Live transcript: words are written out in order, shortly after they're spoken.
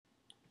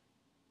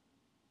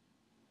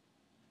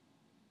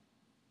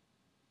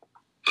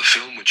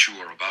which you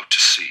are about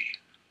to see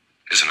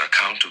is an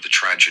account of the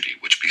tragedy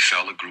which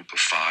befell a group of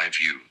 5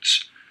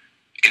 youths,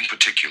 in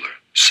particular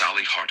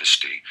Sally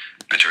Hardesty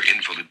and her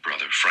invalid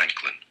brother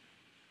Franklin.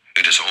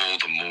 It is all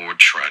the more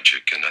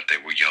tragic in that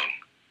they were young,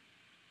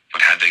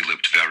 but had they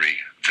lived very,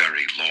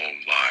 very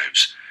long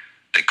lives,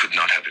 they could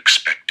not have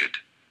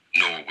expected,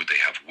 nor would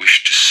they have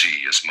wished to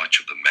see as much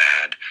of the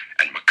mad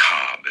and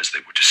macabre as they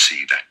were to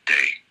see that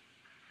day.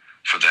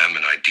 For them,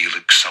 an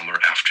idyllic summer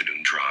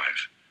afternoon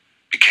drive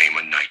became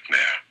a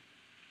nightmare.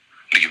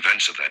 The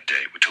events of that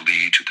day were to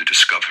lead to the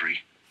discovery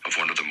of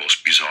one of the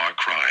most bizarre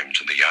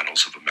crimes in the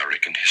annals of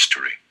American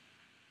history,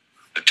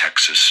 the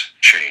Texas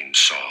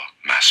Chainsaw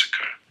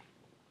Massacre.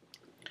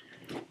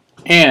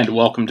 And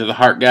welcome to the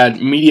Heart God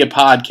Media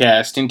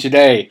Podcast. And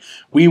today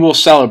we will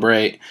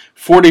celebrate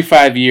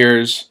 45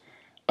 years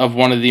of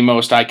one of the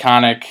most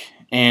iconic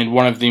and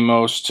one of the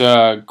most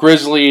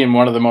grisly and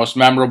one of the most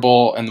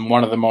memorable and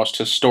one of the most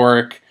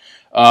historic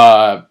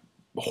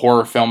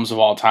horror films of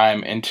all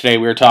time. And today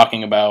we're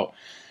talking about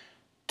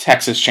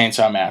Texas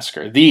Chainsaw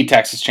Massacre. The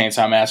Texas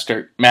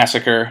Chainsaw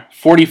Massacre,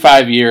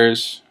 45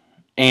 years.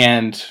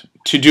 And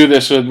to do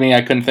this with me,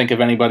 I couldn't think of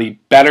anybody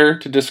better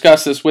to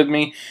discuss this with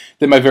me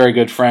than my very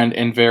good friend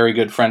and very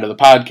good friend of the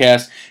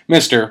podcast,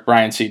 Mr.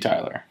 Brian C.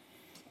 Tyler.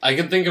 I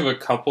could think of a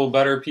couple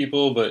better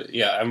people, but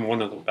yeah, I'm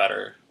one of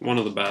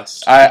the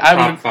best.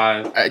 Top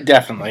 5.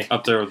 Definitely.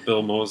 Up there with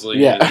Bill Moseley.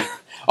 Yeah.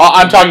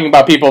 I'm talking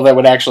about people that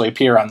would actually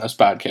appear on this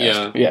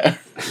podcast. Yeah.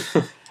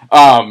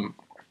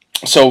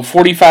 So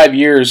 45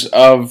 years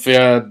of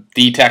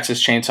the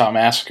Texas Chainsaw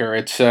Massacre.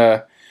 It's,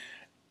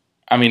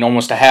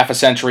 almost a half a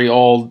century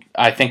old.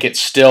 I think it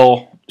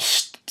still,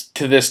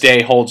 to this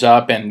day, holds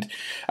up. And,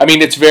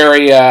 it's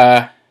very,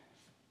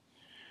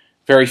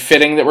 very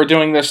fitting that we're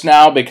doing this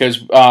now because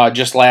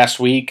just last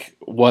week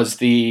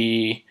was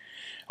a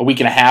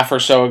week and a half or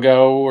so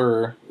ago,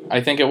 or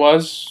I think it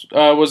was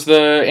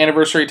the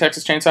anniversary of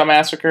Texas Chainsaw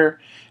Massacre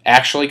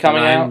actually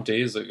coming out. 9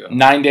 days ago.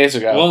 9 days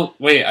ago. Well,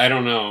 wait, I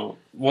don't know.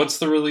 What's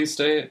the release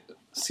date?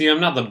 See,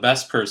 I'm not the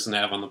best person to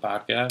have on the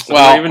podcast.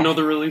 I don't even know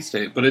the release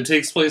date, but it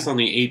takes place on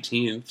the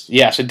 18th.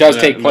 Yes, it does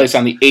take place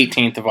on the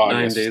 18th of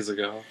August. 9 days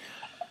ago.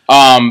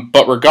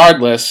 But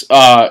regardless,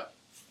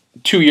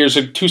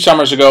 2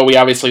 summers ago, we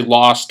obviously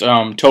lost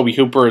Tobe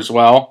Hooper as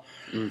well.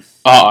 We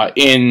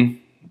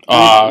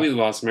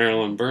lost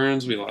Marilyn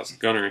Burns. We lost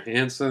Gunnar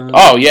Hansen.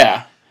 Oh,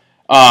 yeah.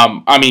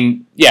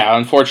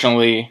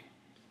 Unfortunately,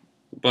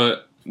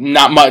 but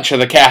not much of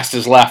the cast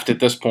is left at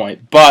this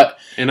point. But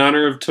in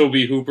honor of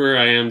Tobe Hooper,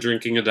 I am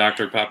drinking a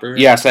Dr. Pepper.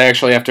 Yes, I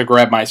actually have to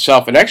grab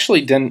myself. It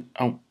actually didn't...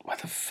 Oh, what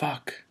the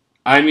fuck?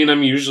 I'm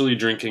usually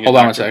drinking a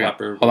Dr.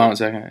 Pepper. Hold on one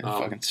second. It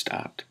fucking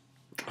stopped.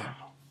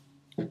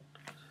 I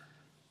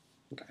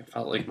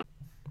felt like...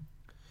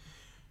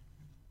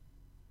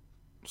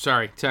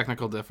 Sorry,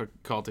 technical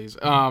difficulties.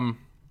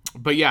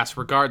 But yes,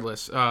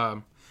 regardless,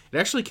 it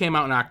actually came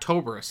out in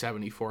October of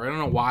 74. I don't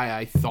know why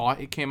I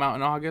thought it came out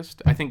in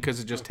August. I think because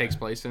it just takes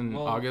place in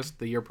August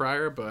the year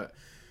prior, but...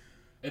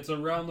 It's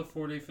around the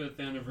 45th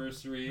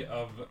anniversary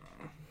of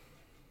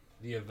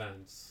the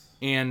events.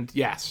 And,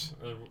 yes.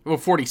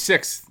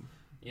 46th.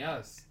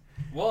 Yes.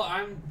 Well,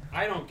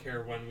 I don't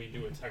care when we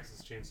do a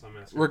Texas Chainsaw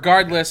Massacre.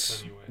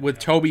 Regardless, with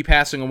Tobe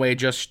passing away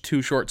just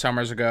 2 short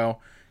summers ago,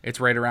 it's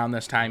right around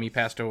this time. He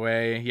passed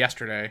away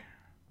yesterday,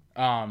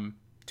 2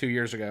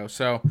 years ago.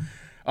 So,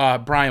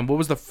 Brian, what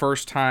was the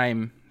first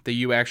time that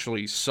you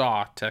actually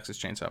saw Texas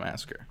Chainsaw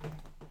Massacre?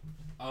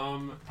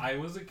 I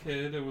was a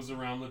kid. It was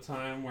around the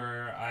time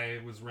where I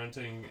was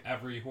renting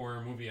every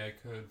horror movie I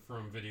could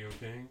from Video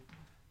King.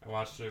 I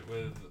watched it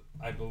with,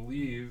 I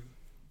believe,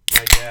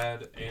 my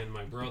dad and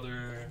my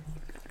brother,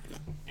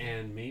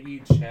 and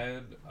maybe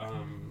Chad,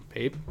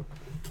 Pape?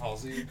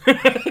 Halsey.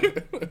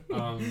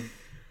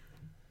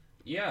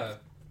 Yeah.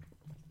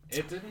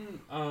 It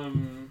didn't,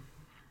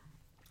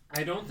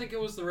 I don't think it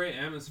was the right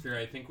atmosphere.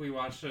 I think we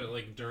watched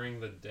it, during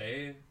the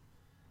day,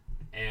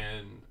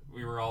 and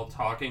we were all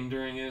talking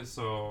during it,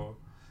 so...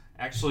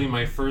 Actually,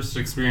 my first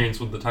experience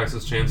with the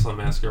Texas Chainsaw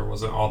Massacre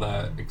wasn't all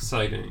that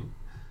exciting.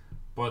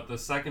 But the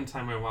second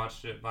time I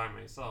watched it by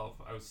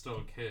myself, I was still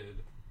a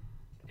kid,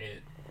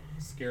 it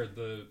scared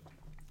the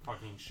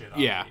fucking shit out of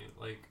me.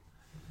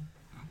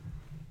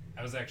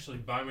 I was actually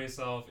by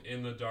myself,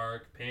 in the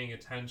dark, paying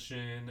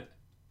attention.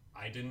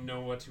 I didn't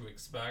know what to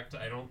expect.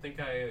 I don't think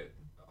I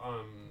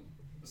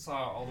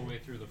saw all the way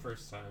through the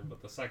first time,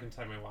 but the second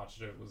time I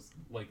watched it was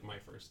like my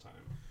first time.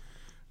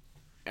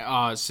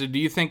 So do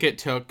you think it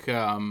took,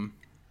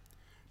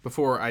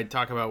 before I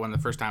talk about when the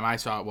first time I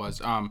saw it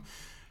was,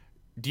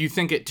 do you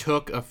think it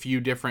took a few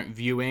different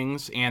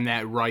viewings and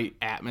that right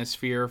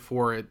atmosphere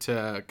for it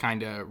to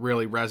kind of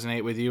really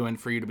resonate with you and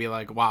for you to be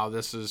like, wow,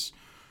 this is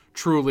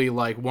truly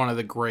one of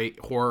the great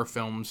horror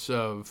films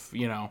of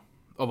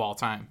all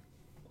time?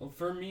 Well,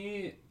 for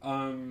me,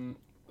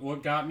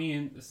 what got me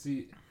in,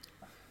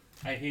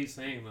 I hate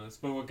saying this,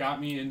 but what got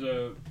me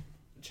into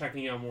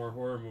checking out more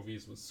horror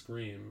movies was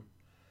Scream.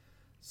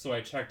 So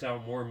I checked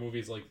out more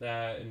movies like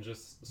that and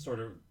just sort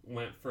of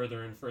went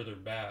further and further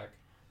back.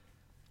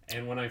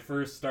 And when I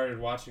first started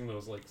watching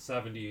those like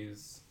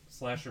 70s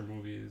slasher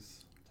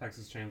movies,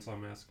 Texas Chainsaw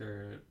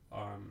Massacre,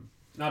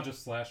 not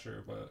just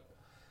slasher, but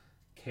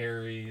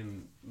Carrie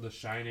and The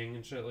Shining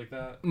and shit like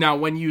that. Now,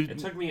 when you... It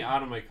took me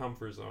out of my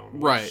comfort zone.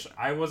 Right.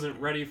 I wasn't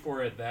ready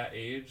for at that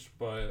age,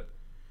 but,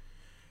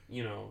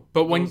 you know,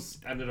 but when, those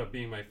ended up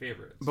being my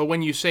favorites. But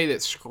when you say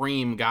that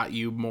Scream got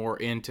you more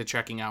into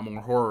checking out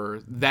more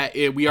horror,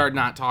 we are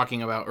not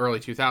talking about early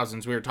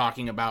 2000s. We are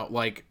talking about,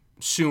 like,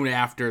 soon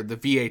after the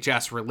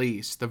VHS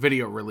release, the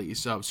video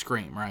release of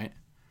Scream, right?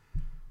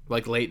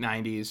 Like, late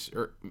 90s,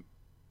 or...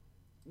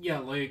 Yeah,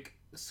 like,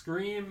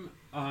 Scream,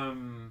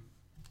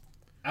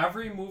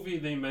 every movie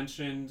they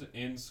mentioned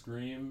in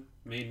Scream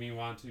made me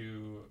want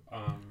to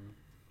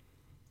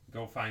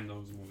go find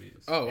those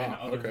movies. Oh, wow. And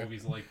other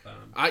movies like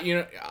them.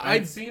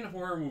 I'd seen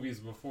horror movies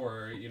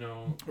before, you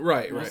know.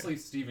 Right, mostly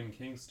Stephen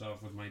King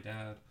stuff with my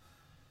dad.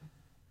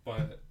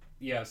 But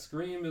yeah,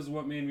 Scream is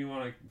what made me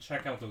want to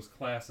check out those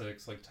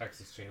classics like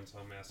Texas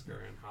Chainsaw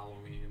Massacre and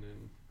Halloween.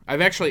 And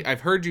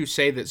I've heard you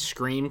say that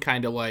Scream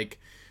kind of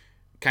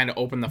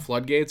opened the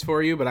floodgates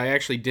for you, but I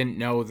actually didn't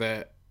know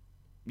that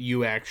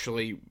you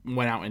actually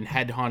went out and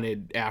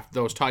headhunted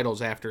those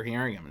titles after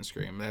hearing them in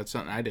Scream. That's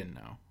something I didn't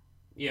know.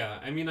 Yeah,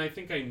 I mean, I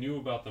think I knew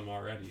about them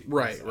already.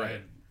 Right. I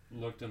had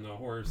looked in the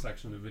horror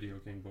section of Video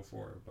King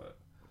before, but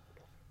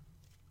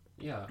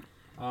yeah.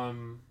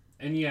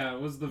 And yeah, it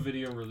was the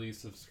video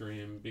release of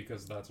Scream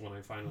because that's when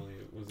I finally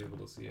was able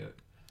to see it.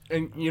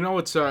 And you know,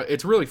 it's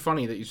really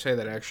funny that you say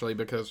that actually,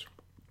 because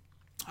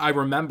I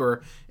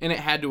remember, and it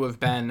had to have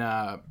been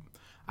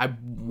I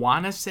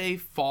want to say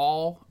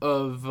fall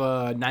of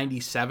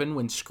 97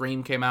 when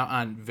Scream came out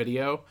on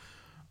video.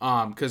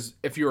 Because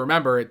if you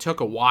remember, it took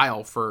a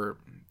while for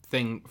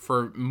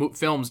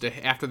films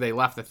to, after they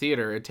left the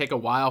theater, it'd take a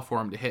while for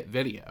them to hit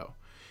video.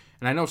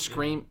 And I know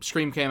Scream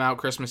came out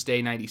Christmas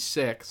Day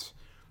 96.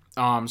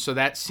 So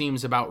that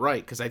seems about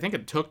right, because I think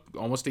it took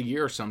almost a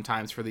year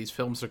sometimes for these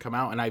films to come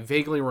out. And I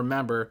vaguely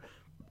remember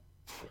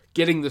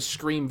getting the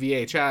Scream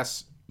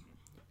VHS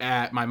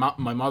at my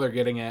mother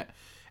getting it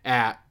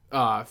at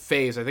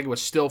Phase. I think it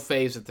was still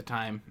Phase at the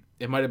time.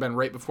 It might have been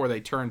right before they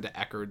turned to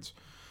Eckerd's.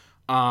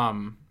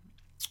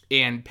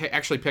 And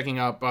actually picking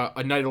up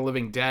a Night of the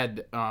Living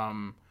Dead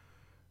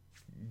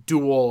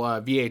dual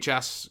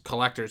VHS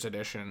collector's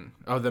edition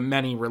of the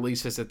many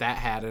releases that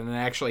had, and it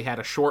actually had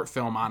a short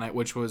film on it,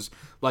 which was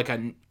like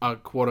a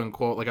quote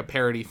unquote like a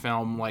parody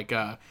film, like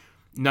a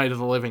Night of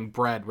the Living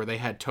Bread, where they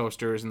had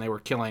toasters and they were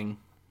killing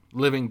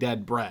living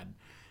dead bread.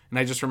 And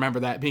I just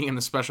remember that being in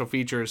the special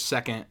features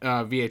second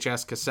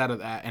VHS cassette of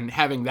that, and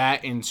having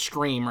that in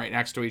Scream right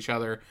next to each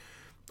other,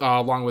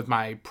 along with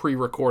my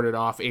pre-recorded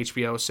off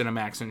HBO,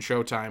 Cinemax, and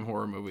Showtime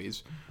horror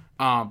movies.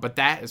 But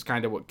that is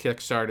kind of what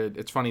kickstarted.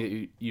 It's funny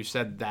that you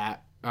said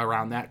that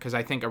around that, because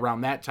I think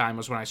around that time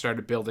was when I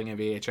started building a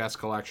VHS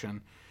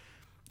collection,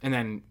 and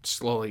then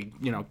slowly,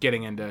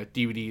 getting into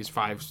DVDs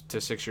 5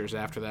 to 6 years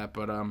after that.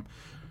 But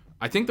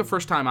I think the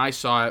first time I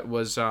saw it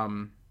was,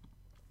 and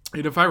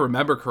if I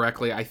remember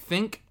correctly, I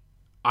think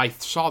I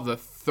saw the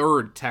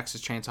third Texas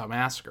Chainsaw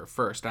Massacre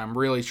first. I'm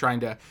really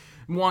trying to.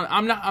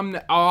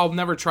 I'll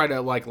never try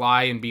to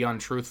lie and be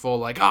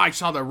untruthful. I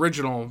saw the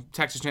original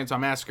Texas Chainsaw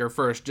Massacre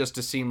first, just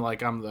to seem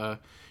like I'm the,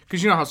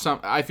 because you know how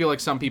I feel like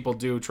some people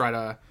do try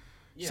to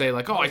say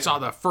I saw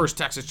the first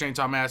Texas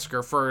Chainsaw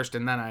Massacre first,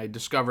 and then I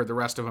discovered the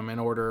rest of them in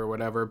order or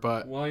whatever.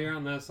 But while you're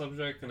on that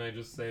subject, can I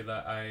just say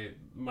that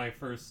my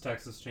first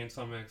Texas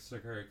Chainsaw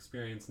Massacre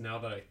experience, now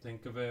that I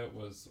think of it,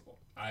 was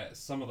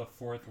some of the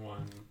fourth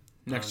one,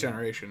 Next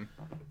Generation,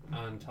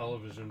 on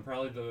television,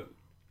 probably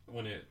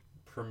when it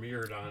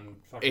premiered on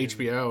fucking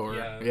HBO or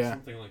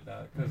something like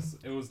that, because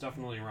it was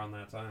definitely around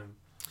that time.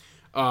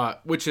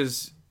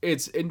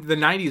 It's in the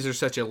 90s are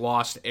such a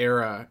lost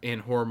era in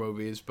horror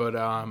movies, but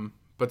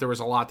there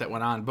was a lot that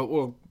went on.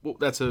 But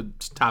that's a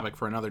topic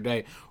for another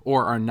day,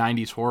 or our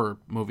 90s horror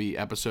movie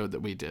episode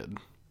that we did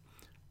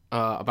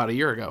about a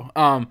year ago.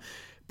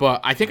 But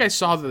I think I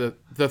saw the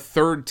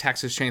third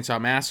Texas Chainsaw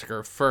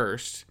Massacre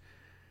first.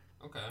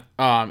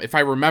 Okay. If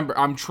I remember,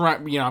 I'm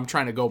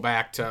trying to go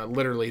back to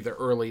literally the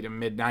early to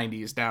mid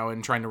 90s now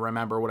and trying to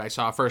remember what I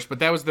saw first. But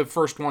that was the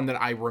first one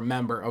that I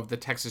remember of the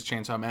Texas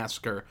Chainsaw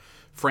Massacre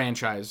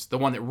franchise, the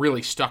one that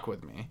really stuck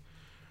with me.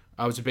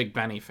 I was a big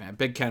Benny fan,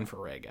 big Ken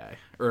Foray guy,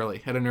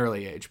 at an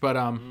early age. But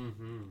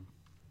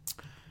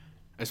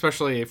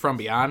especially From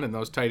Beyond and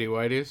those tighty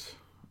whities.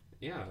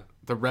 Yeah.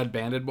 The red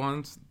banded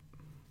ones.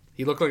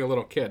 He looked like a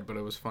little kid, but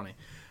it was funny.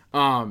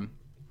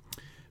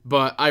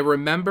 But I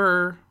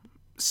remember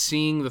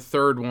seeing the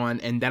third one,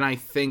 and then I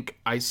think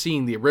I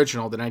seen the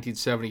original, the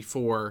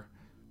 1974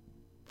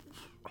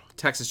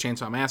 Texas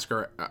Chainsaw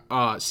Massacre,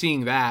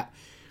 seeing that,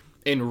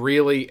 and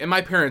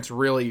my parents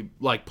really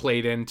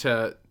played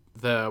into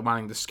the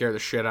wanting to scare the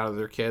shit out of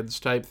their kids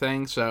type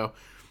thing. So,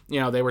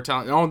 they were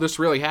telling, this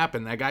really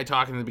happened. That guy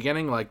talking in the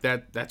beginning,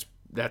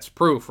 that's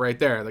proof right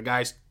there. The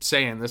guy's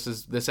saying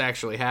this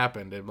actually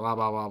happened, and blah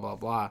blah blah blah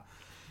blah.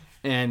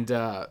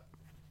 And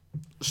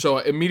so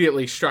it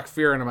immediately struck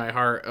fear into my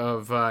heart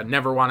of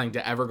never wanting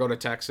to ever go to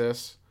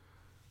Texas.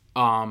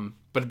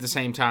 but at the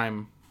same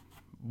time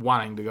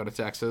wanting to go to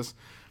Texas.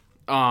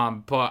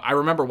 But I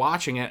remember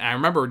watching it, and I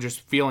remember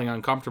just feeling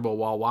uncomfortable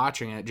while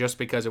watching it, just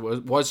because it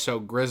was so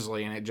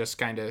grisly, and it just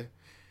kind of,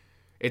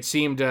 it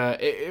seemed,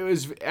 it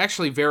was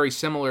actually very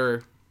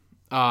similar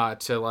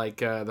to like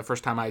the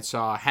first time I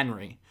saw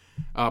Henry,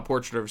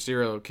 Portrait of a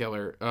Serial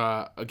Killer.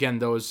 Again,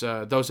 those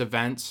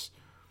events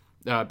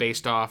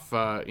based off,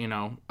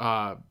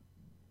 a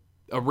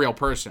real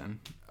person.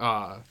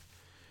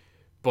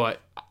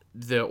 But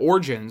the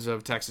origins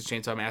of Texas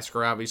Chainsaw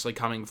Massacre obviously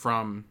coming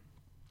from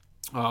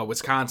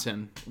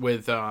Wisconsin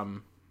with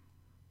Ed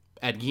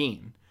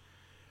Gein.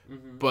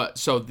 Mm-hmm. But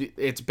so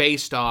it's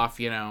based off,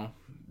 I'm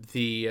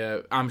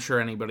sure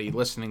anybody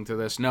listening to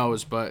this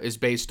knows, but is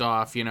based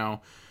off,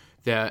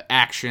 the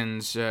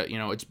actions,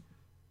 it's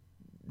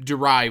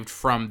derived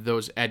from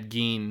those Ed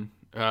Gein,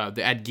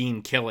 the Ed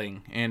Gein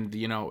killing, and,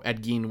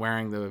 Ed Gein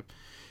wearing the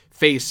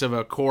face of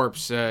a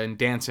corpse and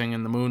dancing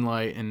in the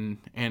moonlight, and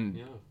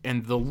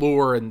the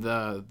lure and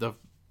the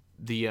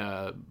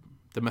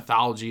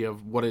mythology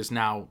of what is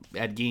now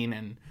Ed Gein,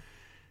 and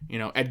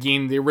Ed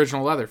Gein, the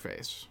original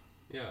Leatherface.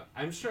 Yeah,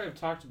 I'm sure I've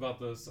talked about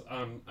this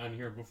on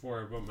here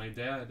before, but my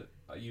dad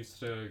used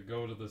to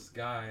go to this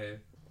guy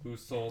who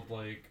sold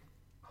like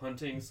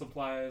hunting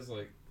supplies,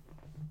 like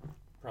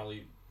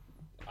probably,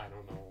 I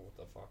don't know what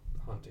the fuck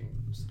hunting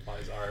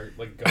supplies are,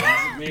 like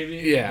guns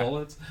maybe,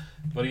 bullets,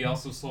 but he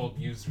also sold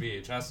used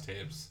VHS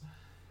tapes.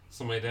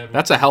 So my dad,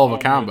 that's a hell of a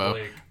combo,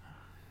 with, like,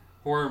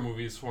 horror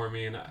movies for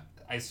me, and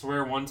I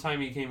swear one time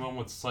he came home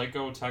with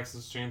Psycho,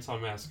 Texas Chainsaw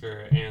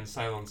Massacre, and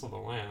Silence of the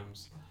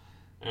Lambs.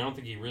 And I don't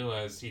think he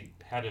realized he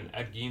had an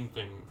Ed Gein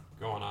thing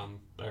going on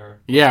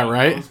there. Yeah,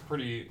 right?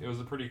 It was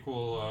a pretty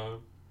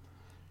cool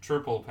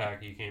triple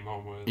pack he came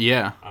home with.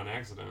 Yeah. On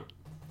accident.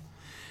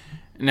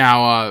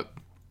 Now,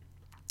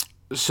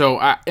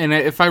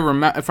 if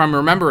I'm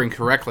remembering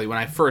correctly, when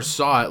I first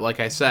saw it, like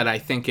I said, I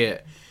think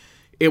it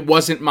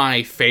wasn't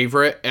my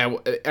favorite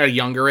at a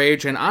younger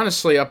age, and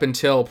honestly, up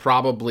until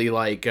probably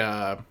like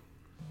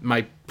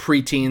my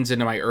preteens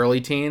into my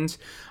early teens,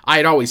 I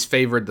had always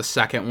favored the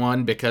second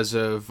one because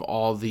of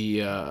all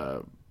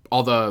the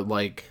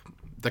like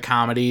the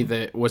comedy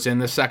that was in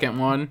the second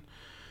one.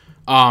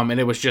 And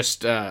it was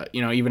just,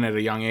 even at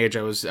a young age,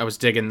 I was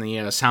digging the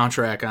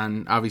soundtrack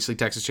on, obviously,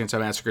 Texas Chainsaw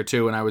Massacre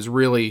 2, and I was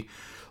really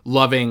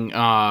loving,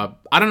 I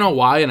don't know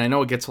why, and I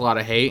know it gets a lot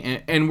of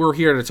hate, and we're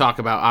here to talk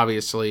about,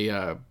 obviously,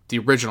 the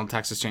original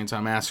Texas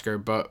Chainsaw Massacre,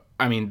 but,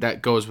 I mean,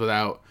 that goes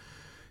without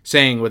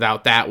saying,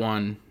 without that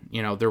one,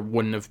 there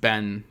wouldn't have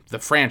been the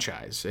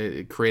franchise.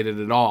 It created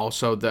it all.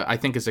 So I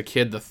think as a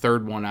kid, the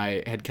third one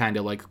I had kind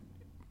of like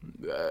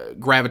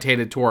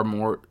gravitated toward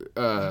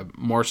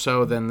more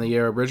so than the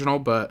original.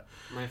 But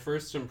my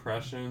first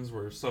impressions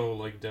were so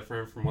like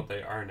different from what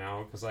they are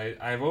now, because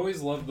I've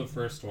always loved the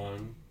first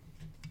one.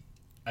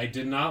 I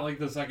did not like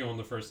the second one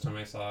the first time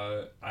I saw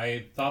it.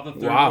 I thought the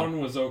third one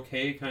was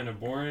okay, kind of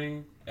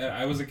boring.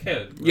 I was a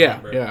kid.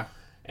 Remember? Yeah.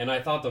 And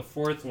I thought the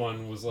fourth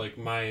one was like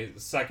my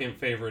second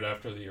favorite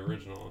after the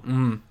original.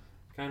 Mm-hmm.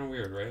 Kind of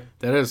weird, right?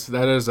 That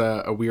is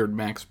a weird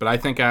mix. But I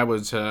think I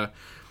was a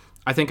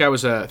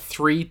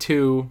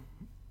 3-2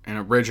 in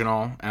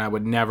original, and I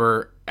would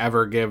never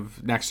ever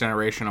give Next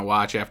Generation a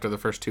watch after the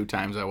first 2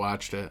 times I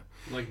watched it.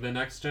 Like the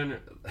Next Gen,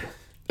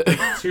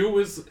 2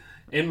 was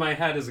in my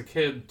head as a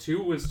kid.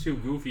 2 was too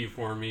goofy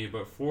for me,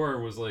 but 4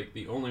 was like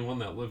the only one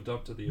that lived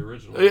up to the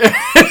original.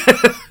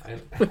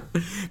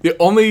 The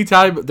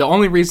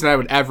only reason I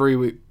would ever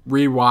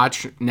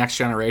rewatch Next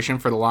Generation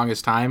for the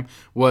longest time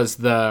was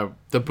the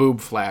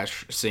boob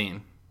flash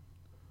scene.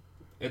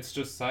 It's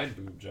just side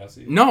boob,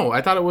 Jesse. No,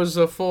 I thought it was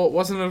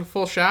wasn't it a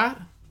full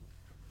shot?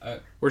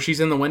 Where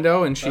she's in the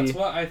window and she... That's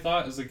what I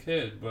thought as a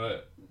kid,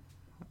 but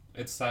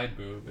it's side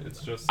boob.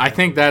 It's just... I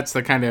think that's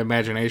the kind of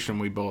imagination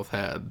we both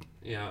had.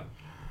 Yeah.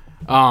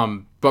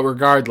 But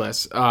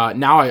regardless,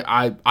 now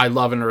I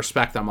love and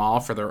respect them all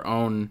for their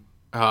own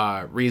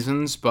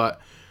reasons, but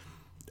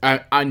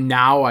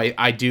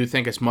I do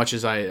think, as much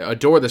as I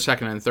adore the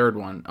second and third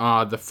one,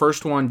 the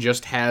first one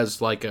just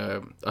has like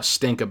a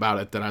stink about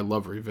it that I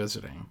love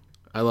revisiting.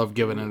 I love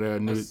giving it a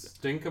new... A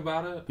stink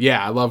about it?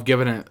 Yeah, I love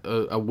giving it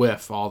a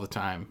whiff all the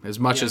time, as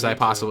much as I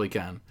possibly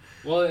can.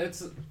 Well,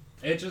 it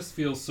just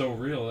feels so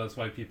real. That's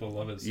why people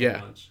love it so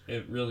much.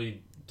 It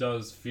really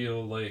does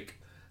feel like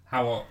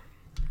how...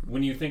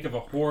 When you think of a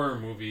horror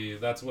movie,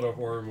 that's what a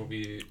horror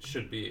movie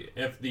should be,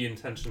 if the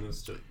intention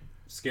is to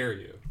scare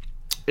you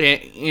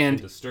and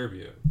disturb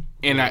you.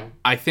 And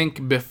I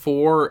think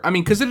before... I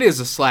mean, because it is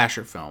a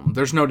slasher film.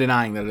 There's no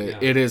denying that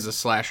it is a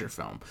slasher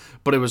film.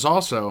 But it was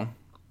also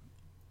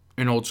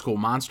an old school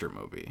monster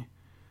movie.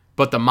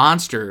 But the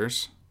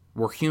monsters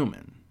were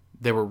human.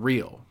 They were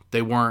real.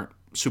 They weren't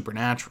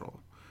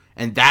supernatural.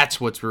 And that's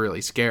what's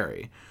really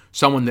scary.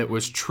 Someone that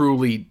was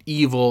truly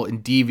evil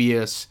and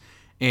devious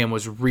and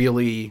was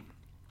really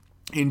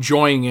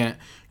enjoying it,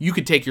 you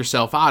could take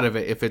yourself out of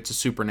it if it's a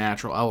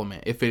supernatural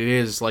element. If it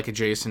is like a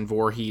Jason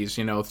Voorhees,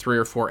 3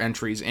 or 4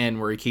 entries in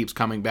where he keeps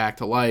coming back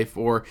to life,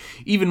 or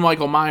even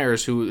Michael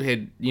Myers, who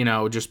had,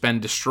 just been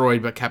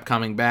destroyed but kept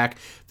coming back.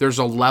 There's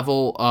a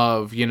level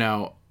of, you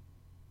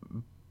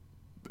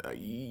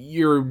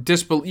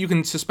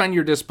can suspend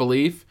your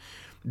disbelief,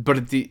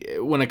 but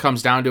when it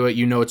comes down to it,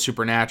 it's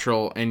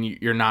supernatural and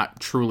you're not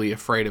truly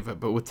afraid of it.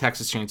 But with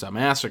Texas Chainsaw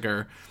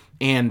Massacre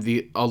and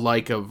a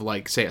like of,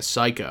 like, say, a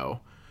Psycho,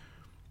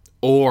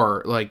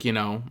 or, like,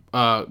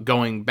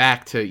 going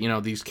back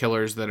to, these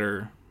killers that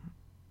are,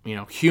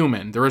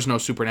 human, there is no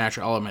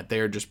supernatural element. They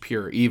are just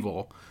pure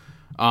evil.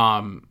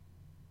 I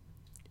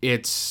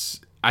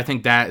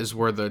think that is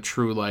where the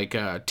true, like,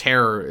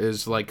 terror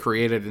is, like,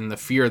 created, and the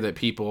fear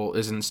that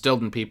is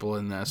instilled in people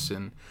in this.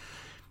 And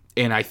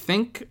I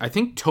think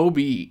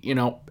Toby,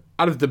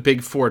 out of the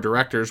big 4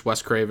 directors,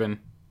 Wes Craven,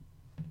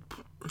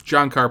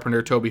 John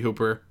Carpenter, Tobe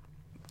Hooper,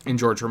 and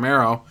George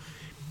Romero,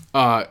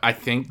 I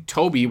think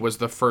Toby was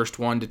the first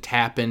one to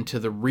tap into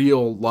the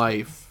real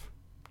life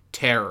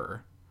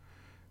terror.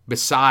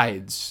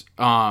 Besides,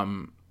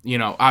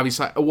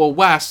 obviously,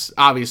 Wes,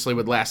 obviously,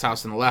 with Last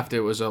House on the Left,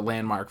 it was a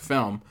landmark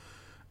film,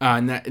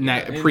 and that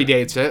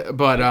predates it.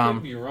 But I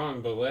could be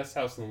wrong, but Last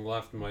House on the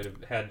Left might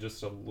have had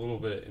just a little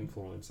bit of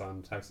influence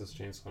on Texas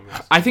Chainsaw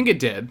Massacre. I think it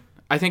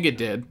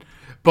did.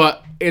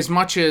 But as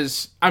much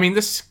as,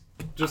 this,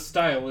 just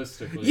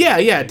stylistically,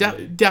 yeah,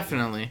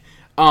 definitely.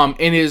 And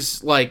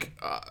is, like,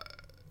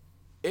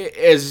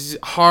 as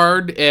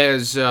hard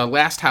as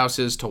Last House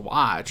is to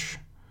watch,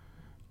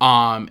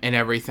 and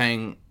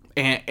everything,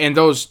 and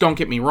those, don't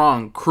get me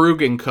wrong,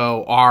 Krug and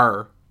Co.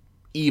 are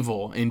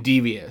evil and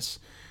devious,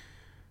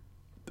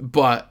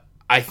 but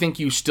I think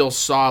you still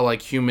saw,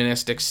 like,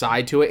 humanistic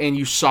side to it, and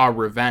you saw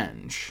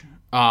revenge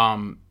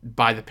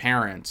by the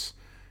parents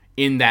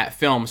in that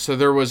film. So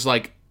there was,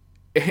 like,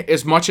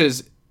 as much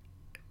as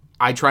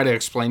I try to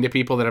explain to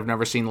people that have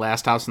never seen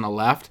Last House on the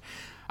Left,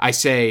 I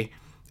say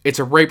it's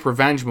a rape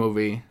revenge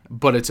movie,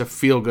 but it's a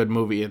feel-good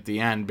movie at the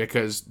end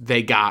because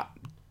they got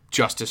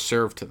justice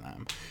served to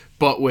them.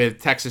 But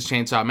with Texas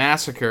Chainsaw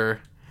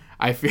Massacre,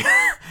 I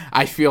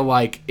feel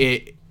like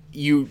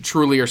you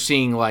truly are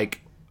seeing,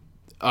 like,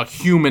 a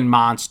human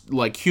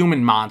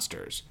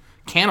monsters,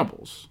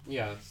 cannibals.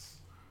 Yes.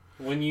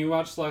 When you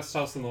watch Last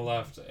House on the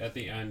Left, at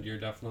the end, you're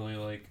definitely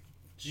like,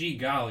 gee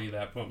golly,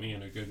 that put me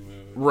in a good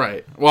mood.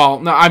 Right. Well,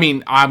 no,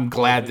 I'm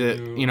glad that,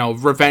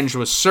 revenge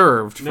was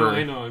served. No,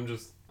 I know, I'm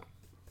just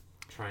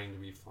trying to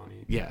be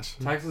funny. Yes.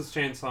 Texas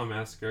Chainsaw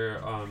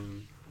Massacre,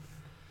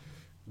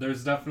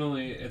 there's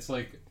definitely, it's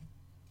like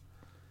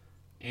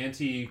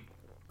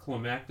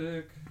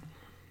anticlimactic.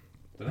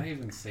 Did I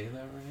even say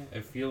that right?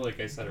 I feel like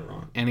I said it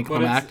wrong.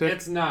 Anticlimactic? But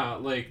it's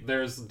not. Like,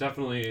 there's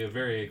definitely a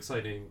very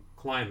exciting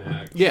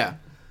climax. Yeah.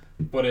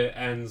 But it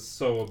ends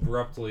so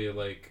abruptly,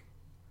 like,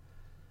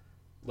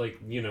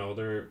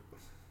 they're...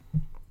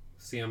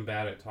 See, I'm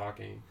bad at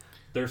talking.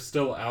 They're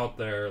still out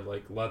there,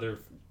 like, leather...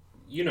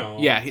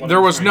 Yeah,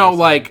 there was no,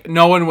 like,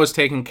 no one was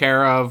taken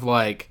care of,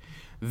 like,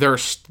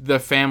 the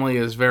family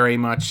is very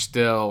much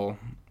still,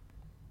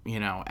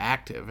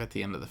 active at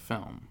the end of the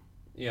film.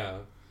 Yeah.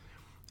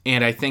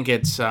 And I think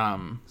it's,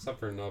 except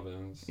for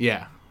Nubbins.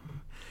 Yeah.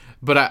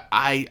 But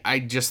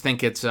I just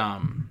think it's,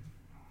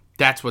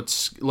 that's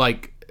what's,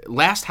 like,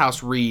 Last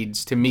House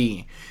reads, to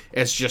me,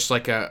 as just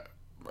like a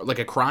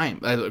crime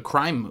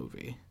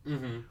movie.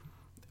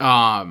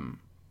 Mm-hmm.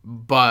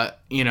 But,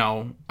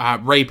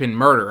 rape and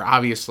murder,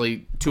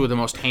 obviously, 2 of the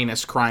most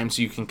heinous crimes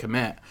you can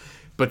commit.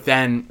 But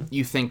then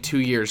you think 2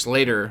 years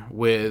later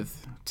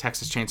with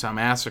Texas Chainsaw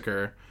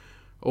Massacre,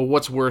 well,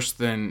 what's worse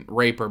than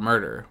rape or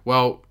murder?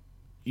 Well,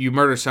 you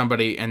murder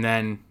somebody and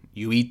then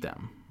you eat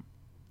them.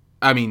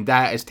 I mean,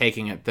 that is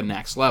taking it the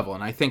next level.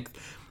 And I think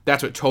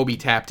that's what Toby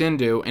tapped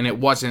into, and it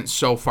wasn't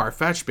so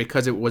far-fetched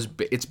because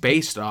it's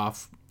based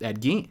off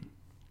Ed Gein.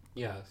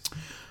 Yes.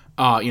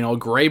 A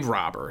grave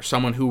robber,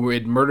 someone who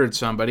had murdered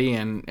somebody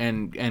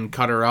and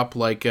cut her up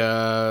like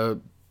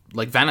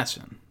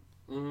venison.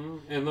 Mm-hmm.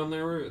 And then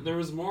there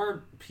was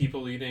more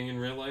people eating in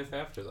real life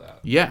after that.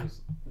 Yeah.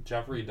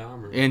 Jeffrey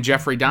Dahmer. And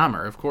Jeffrey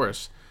Dahmer, of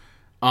course.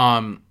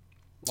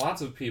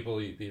 Lots of people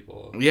eat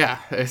people. Yeah.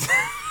 It's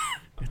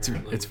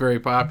very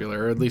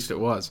popular, or at least it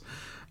was.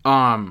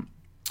 But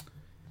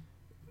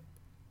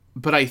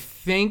I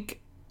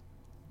think,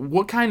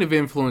 what kind of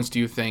influence do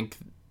you think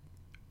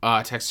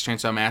Texas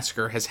Chainsaw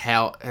Massacre has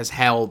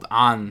held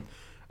on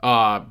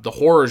the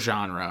horror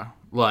genre,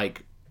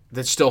 like,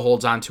 that still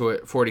holds on to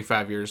it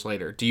 45 years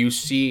later? Do you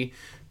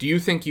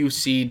think you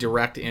see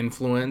direct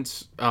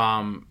influence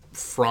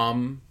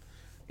from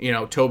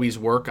Toby's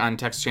work on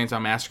Texas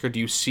Chainsaw Massacre? Do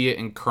you see it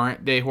in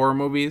current day horror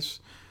movies?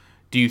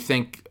 Do you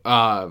think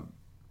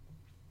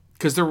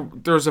because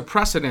there's a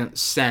precedent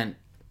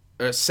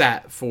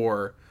set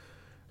for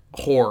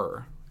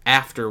horror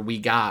after we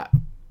got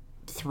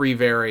 3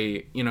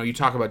 very, you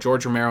talk about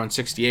George Romero in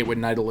 1968 with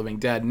Night of the Living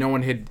Dead. No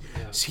one had,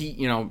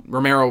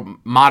 Romero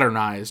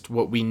modernized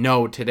what we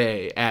know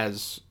today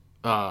as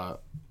a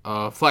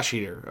flesh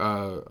eater,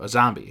 a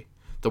zombie.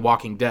 The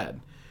Walking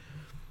Dead.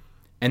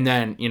 And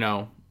then,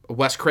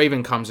 Wes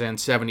Craven comes in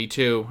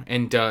 72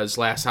 and does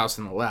Last House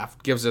on the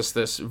Left. Gives us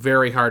this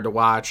very hard to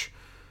watch,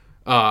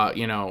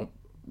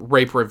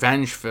 rape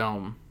revenge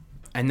film.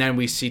 And then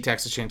we see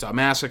Texas Chainsaw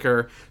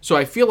Massacre. So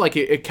I feel like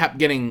we kept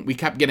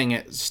getting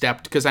it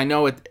stepped, because I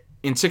know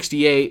in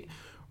 68,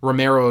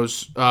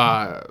 Romero's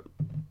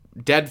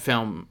Dead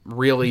film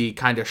really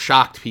kind of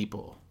shocked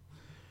people.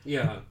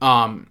 Yeah.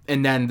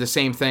 And then the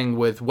same thing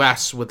with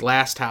Wes with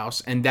Last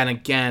House, and then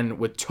again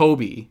with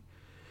Toby.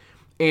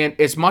 And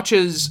as much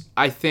as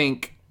I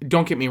think,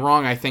 don't get me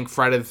wrong, I think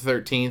Friday the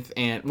 13th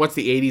and once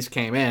the 80s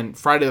came in,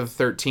 Friday the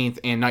 13th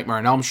and Nightmare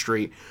on Elm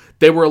Street,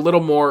 they were a little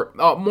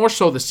more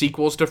so the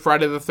sequels to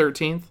Friday the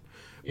 13th.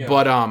 Yeah.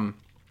 But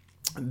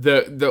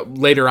the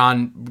later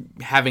on,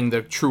 having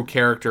the true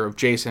character of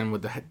Jason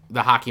with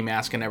the hockey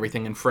mask and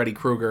everything, and Freddy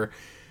Krueger,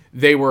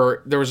 there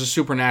was a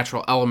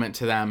supernatural element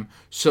to them,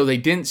 so they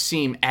didn't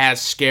seem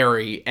as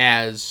scary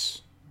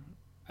as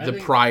the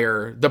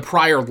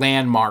prior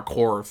landmark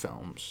horror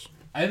films.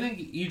 I think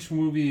each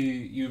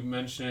movie you've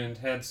mentioned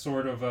had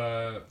sort of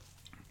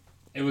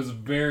it was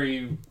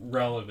very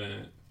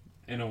relevant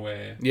in a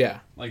way. Yeah.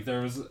 Like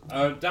there was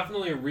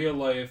definitely a real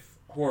life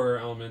horror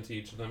element to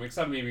each of them,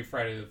 except maybe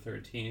Friday the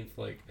 13th.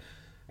 Like,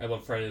 I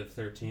love Friday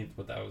the 13th,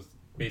 but that was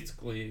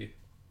basically,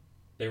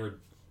 they were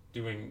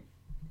doing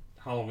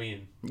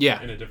Halloween.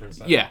 Yeah. In a different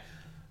setting. Yeah.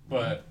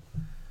 But,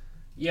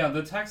 yeah,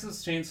 the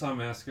Texas Chainsaw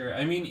Massacre,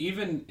 I mean,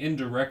 even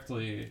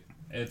indirectly,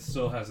 it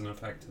still has an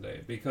effect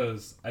today,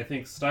 because I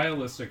think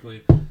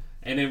stylistically,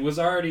 and it was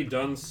already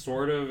done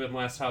sort of in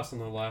Last House on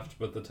the Left,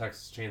 but the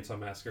Texas Chainsaw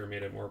Massacre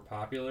made it more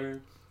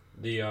popular.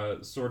 The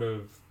sort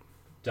of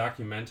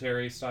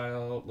documentary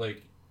style,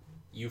 like,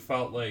 you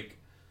felt like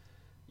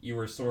you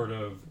were sort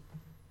of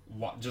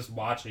just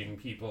watching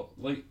people,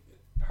 like,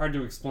 hard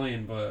to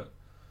explain, but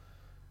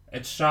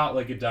it's shot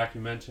like a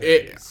documentary.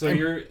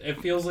 It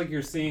feels like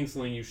you're seeing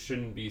something you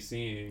shouldn't be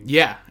seeing.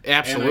 Yeah,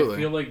 absolutely. And I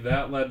feel like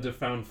that led to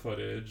found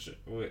footage,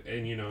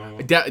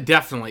 and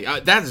definitely.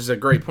 That is a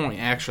great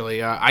point,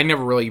 actually. I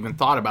never really even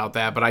thought about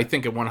that, but I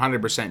think it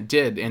 100%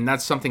 did, and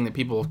that's something that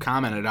people have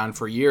commented on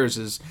for years,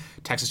 is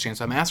Texas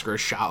Chainsaw Massacre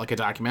is shot like a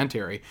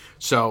documentary.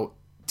 So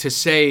to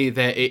say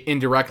that it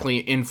indirectly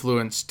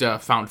influenced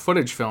found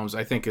footage films,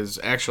 I think is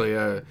actually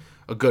a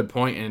good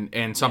point,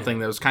 and something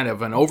that was kind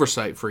of an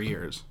oversight for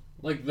years.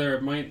 Like,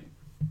 indirectly.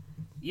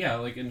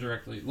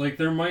 Like,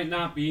 there might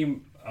not be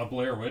a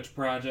Blair Witch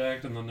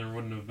Project, and then there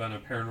wouldn't have been a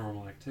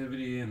Paranormal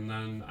Activity, and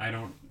then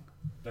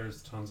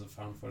there's tons of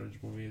found footage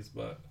movies,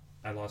 but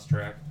I lost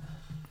track.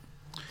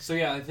 So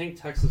yeah, I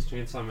think Texas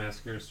Chainsaw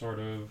Massacre sort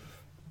of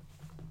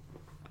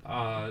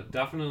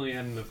definitely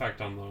had an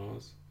effect on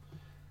those.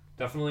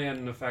 Definitely had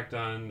an effect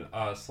on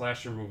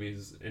slasher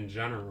movies in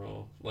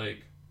general.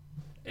 Like,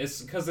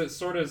 it's because it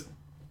sort of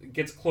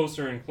gets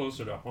closer and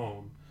closer to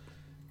home.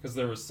 Because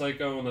there was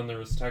Psycho, and then there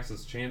was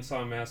Texas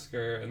Chainsaw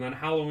Massacre, and then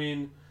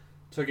Halloween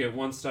took it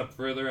one step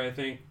further, I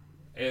think.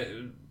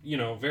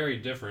 Very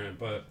different,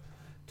 but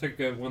took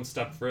it one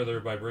step further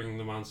by bringing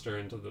the monster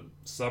into the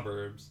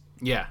suburbs.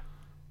 Yeah.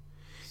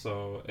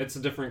 So it's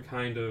a different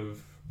kind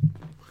of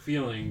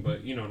feeling,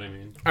 but you know what I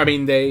mean. I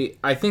mean,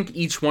 I think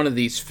each one of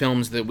these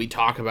films that we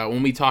talk about,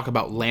 when we talk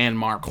about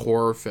landmark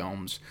horror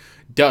films,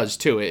 does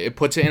too. It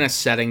puts it in a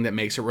setting that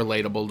makes it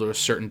relatable to a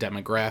certain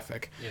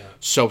demographic. Yeah.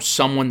 So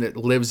someone that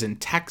lives in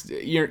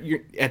Texas, you're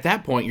at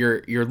that point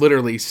you're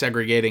literally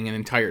segregating an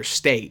entire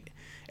state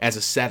as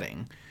a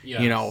setting.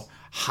 Yes.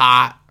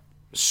 Hot,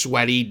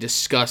 sweaty,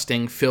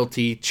 disgusting,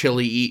 filthy,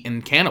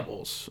 chili-eating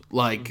cannibals.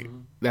 Like,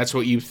 that's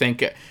what you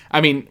think. I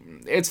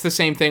mean, it's the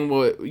same thing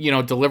what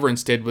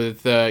Deliverance did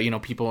with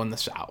people in the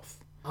South.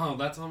 Oh,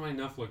 that's on my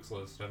Netflix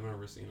list. I've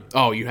never seen it.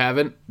 Oh, you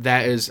haven't?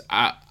 That is,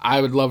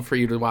 I would love for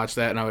you to watch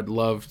that, and I would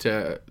love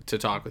to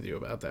talk with you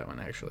about that one,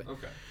 actually.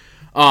 Okay.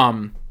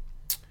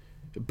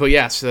 But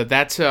yeah, so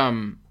that's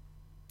and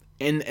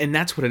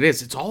that's what it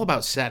is. It's all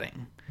about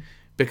setting,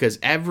 because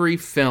every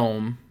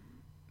film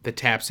that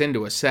taps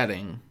into a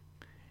setting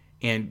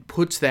and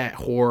puts that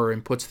horror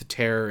and puts the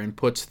terror and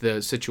puts the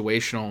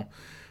situational,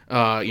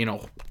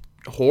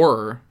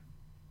 horror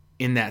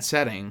in that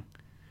setting,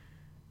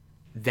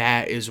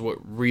 that is what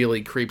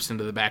really creeps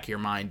into the back of your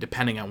mind,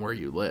 depending on where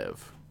you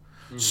live.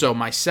 So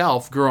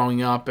myself,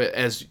 growing up,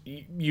 as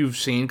you've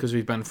seen, because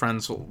we've been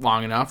friends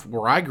long enough,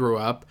 where I grew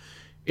up,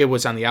 it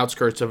was on the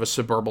outskirts of a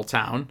suburban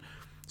town.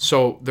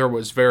 So it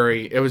was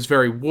very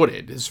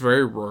wooded. It's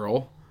very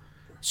rural.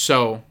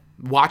 So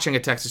watching a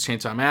Texas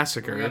Chainsaw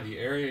Massacre... Yeah, the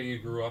area you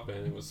grew up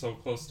in, it was so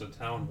close to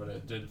town, but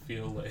it did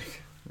feel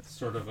like...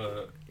 sort of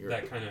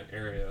that kind of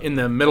area. In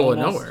the middle of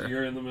nowhere.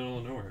 You're in the middle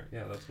of nowhere.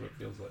 Yeah, that's what it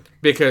feels like.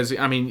 Because,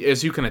 I mean,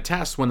 as you can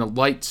attest, when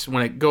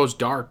it goes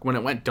dark, when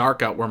it went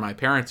dark out where my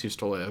parents used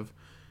to live,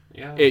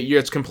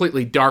 it's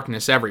completely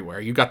darkness everywhere.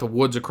 You got the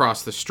woods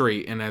across the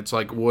street, and it's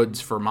like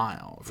woods for a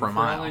mile. For all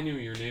I knew,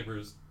 your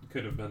neighbors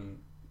could have been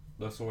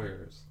the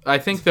Sawyers. I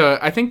think the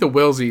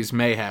Wilsies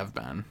may have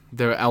been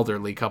the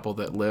elderly couple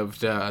that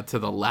lived to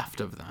the left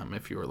of them,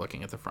 if you were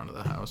looking at the front of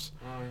the house.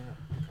 Oh,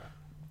 yeah. Okay.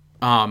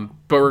 But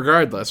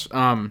regardless,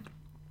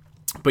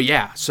 but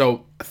yeah,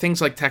 so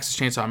things like Texas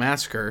Chainsaw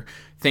Massacre,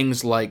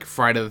 things like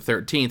Friday the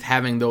 13th,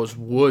 having those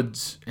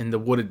woods in the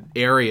wooded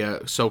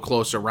area so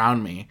close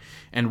around me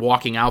and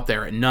walking out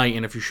there at night,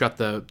 and if you shut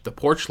the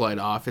porch light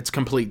off, it's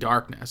complete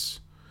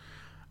darkness.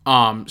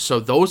 So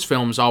those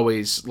films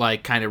always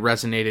like kind of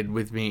resonated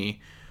with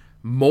me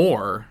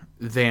more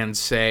than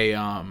say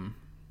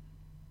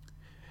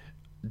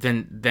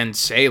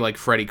like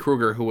Freddy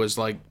Krueger, who was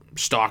like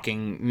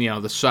stalking,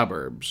 the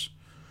suburbs.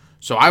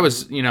 So I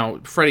was,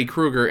 Freddy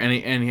Krueger,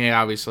 and he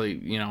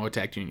obviously,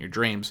 attacked you in your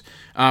dreams.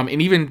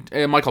 And even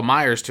Michael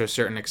Myers, to a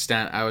certain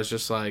extent, I was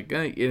just like,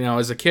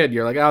 as a kid,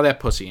 you're like, oh,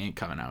 that pussy ain't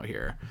coming out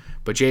here.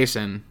 But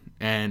Jason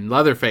and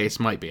Leatherface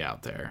might be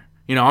out there.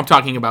 I'm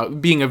talking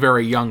about being a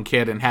very young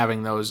kid and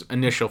having those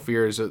initial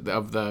fears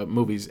of the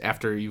movies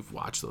after you've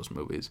watched those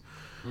movies.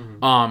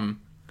 Mm-hmm.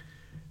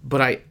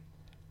 But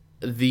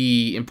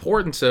the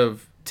importance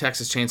of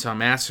Texas Chainsaw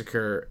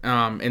Massacre,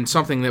 and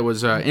something that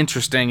was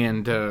interesting,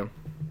 and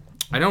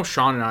I know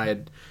Sean and I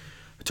had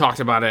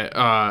talked about it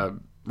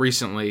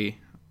recently,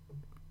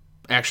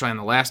 actually on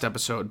the last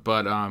episode,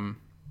 but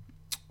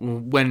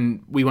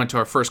when we went to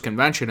our first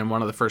convention, and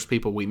one of the first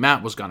people we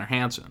met was Gunnar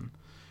Hansen.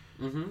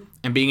 Mm-hmm.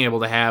 And being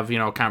able to have,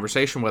 a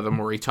conversation with him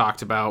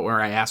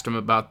where I asked him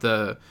about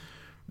the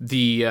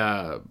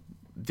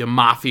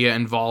mafia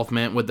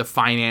involvement with the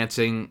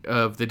financing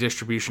of the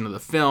distribution of the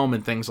film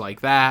and things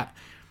like that,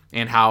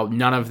 and how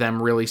none of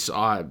them really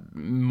saw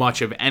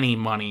much of any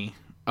money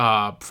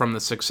from the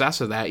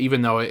success of that,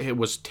 even though it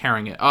was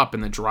tearing it up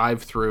in the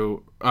drive-in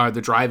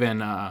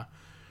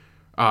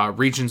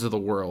regions of the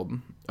world.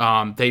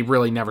 They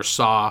really never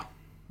saw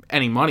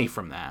any money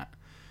from that.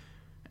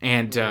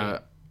 And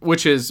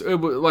which is,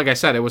 like I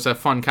said, it was a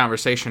fun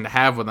conversation to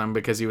have with him,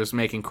 because he was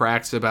making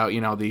cracks about,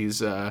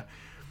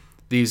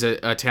 these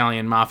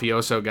Italian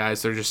mafioso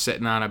guys. They're just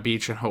sitting on a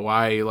beach in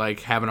Hawaii,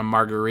 like having a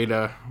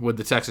margarita with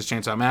the Texas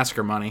Chainsaw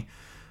Massacre money.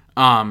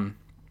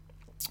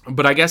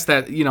 But I guess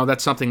that,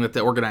 that's something that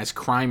the organized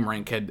crime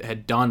ring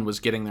had done,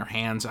 was getting their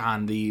hands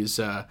on these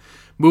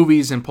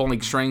movies and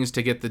pulling strings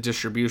to get the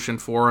distribution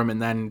for them,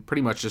 and then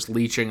pretty much just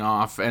leeching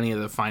off any of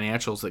the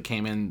financials that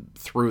came in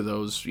through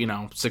those,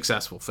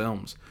 successful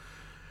films.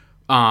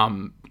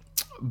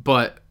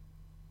 But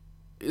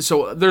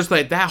so there's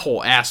like that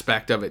whole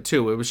aspect of it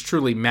too. It was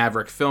truly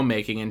maverick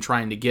filmmaking and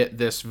trying to get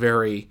this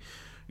very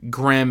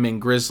grim and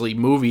grisly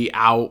movie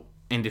out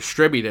and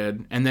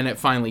distributed, and then it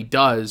finally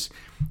does,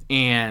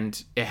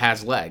 and it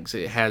has legs.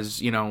 It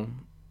has,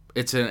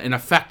 it's an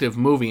effective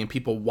movie, and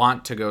people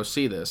want to go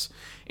see this.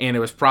 And it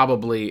was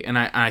probably, and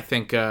I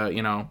think,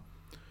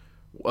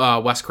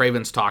 Wes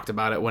Craven's talked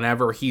about it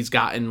whenever he's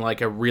gotten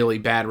like a really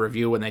bad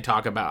review, when they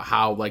talk about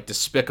how like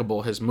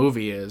despicable his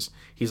movie is.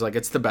 He's like,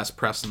 it's the best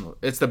press.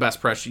 It's the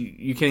best press.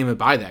 You can't even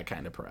buy that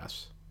kind of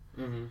press.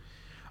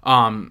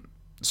 Mm-hmm.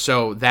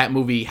 So that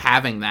movie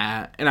having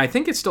that, and I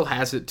think it still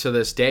has it to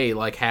this day,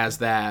 like has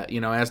that,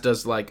 as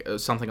does like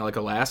something like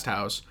A Last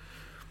House,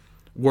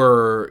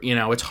 where,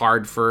 it's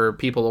hard for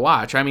people to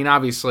watch. I mean,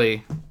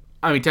 obviously,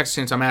 Texas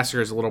Chainsaw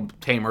Massacre is a little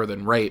tamer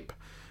than Rape,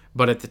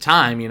 but at the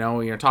time,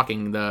 you're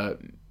talking the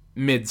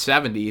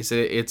mid-70s,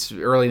 it's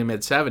early to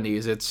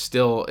mid-70s,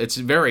 it's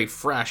very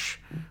fresh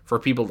for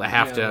people to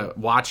have to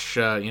watch,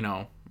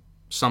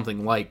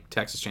 something like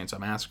Texas Chainsaw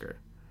Massacre.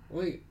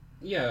 Well,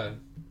 yeah,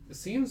 it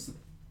seems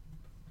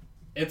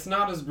it's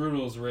not as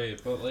brutal as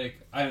Rape, but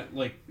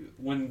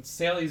when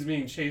Sally's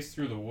being chased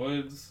through the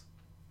woods,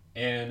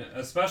 and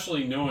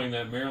especially knowing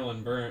that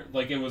Marilyn Burns,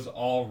 like, it was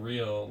all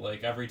real,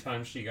 like every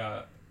time she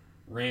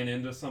ran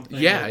into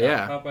something,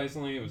 got caught by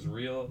something, it was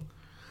real.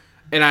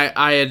 And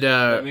I had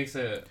that makes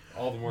it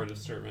all the more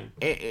disturbing.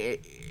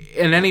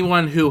 And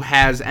anyone who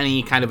has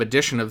any kind of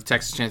edition of the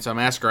Texas Chainsaw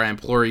Massacre, I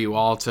implore you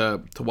all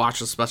to watch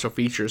the special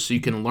features, so you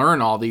can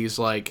learn all these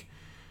like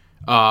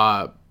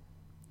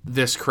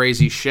this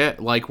crazy shit,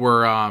 like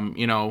where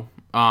Jim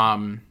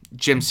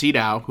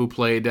Sedow, who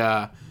played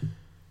the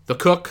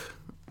cook,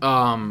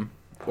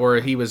 or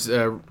he was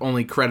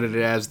only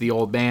credited as the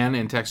old man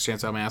in Texas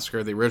Chainsaw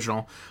Massacre, the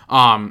original.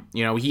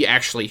 He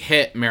actually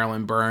hit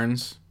Marilyn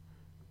Burns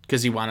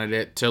because he wanted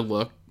it to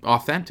look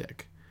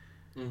authentic.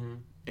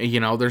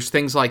 Mm-hmm. There's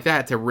things like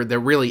that that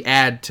really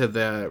add to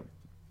the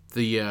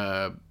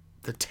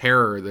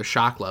terror, the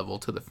shock level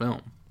to the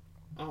film.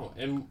 Oh,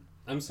 and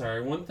I'm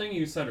sorry. One thing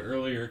you said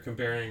earlier,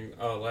 comparing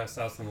Last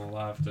House on the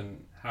Left,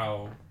 and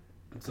how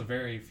it's a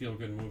very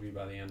feel-good movie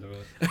by the end of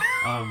it.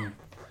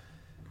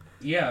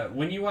 Yeah,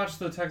 when you watch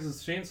the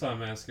Texas Chainsaw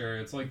Massacre,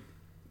 it's like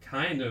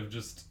kind of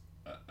just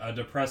a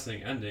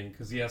depressing ending,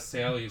 because yes,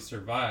 Sally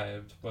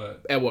survived,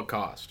 but at what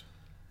cost?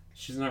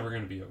 She's never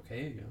going to be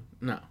okay again.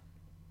 No.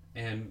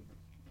 And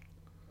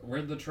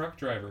where'd the truck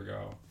driver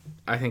go?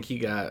 I think he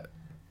got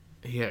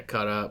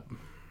cut up.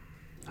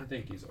 I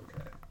think he's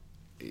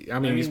okay. I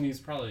mean he's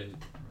probably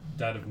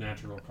dead of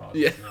natural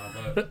causes now,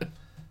 but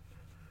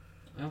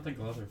I don't think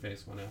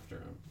Leatherface went after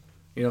him.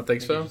 You don't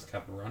think so? He just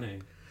kept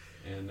running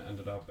and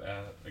ended up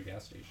at a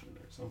gas station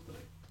or something.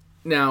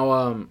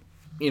 Now,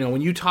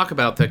 when you talk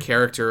about the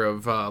character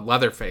of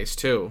Leatherface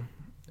too,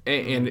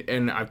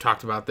 and I've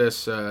talked about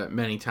this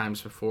many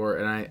times before,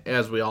 and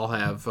as we all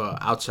have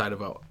outside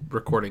of a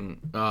recording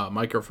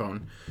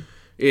microphone,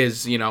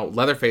 is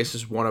Leatherface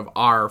is one of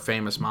our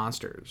famous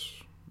monsters.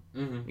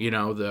 Mm-hmm.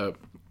 The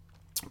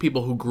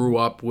people who grew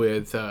up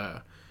with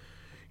Bela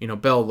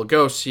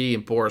Lugosi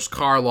and Boris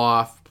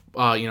Karloff,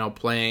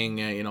 playing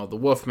the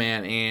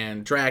Wolfman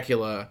and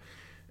Dracula.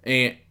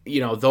 And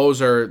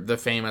those are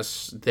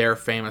their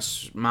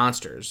famous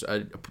monsters,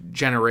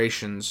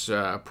 generations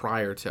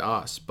prior to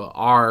us. But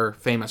our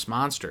famous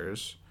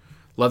monsters,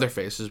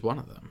 Leatherface is one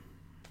of them.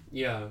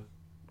 Yeah,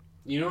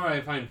 what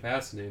I find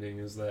fascinating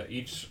is that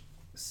each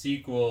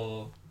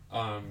sequel,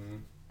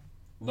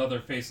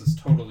 Leatherface is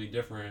totally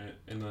different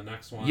in the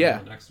next one. Yeah.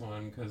 And the next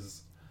one,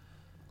 because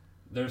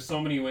there's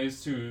so many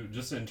ways to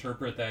just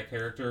interpret that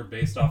character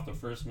based off the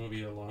first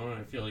movie alone.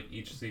 I feel like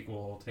each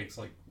sequel takes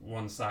like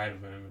one side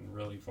of him and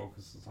really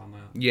focuses on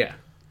that. Yeah.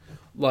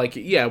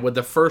 With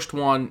the first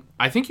one,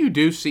 I think you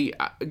do see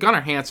Gunnar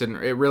Hansen.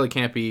 It really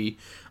can't be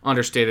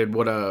understated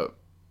what or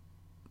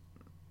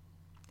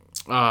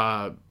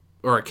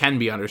it can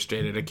be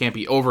understated. It can't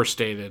be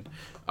overstated.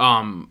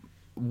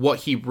 What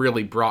he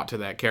really brought to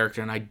that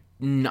character, and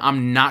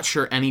I'm not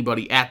sure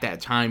anybody at that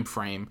time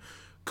frame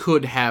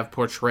could have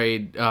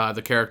portrayed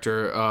the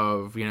character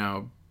of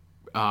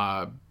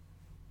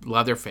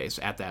Leatherface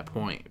at that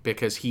point,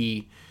 because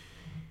he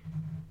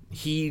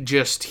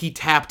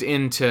tapped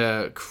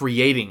into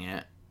creating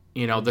it,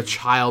 the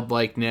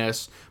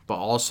childlikeness, but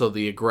also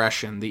the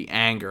aggression, the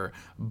anger,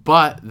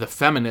 but the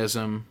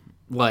feminism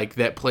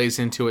that plays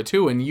into it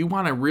too. And you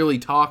want to really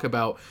talk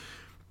about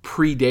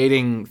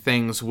predating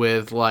things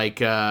with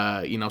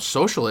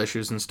social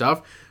issues and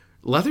stuff.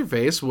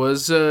 Leatherface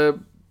was a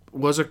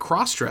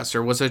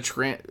cross-dresser, was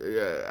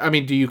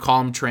do you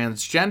call him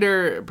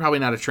transgender? Probably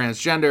not a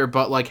transgender,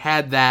 but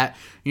had that,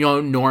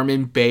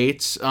 Norman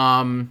Bates.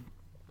 I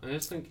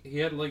just think he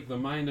had the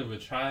mind of a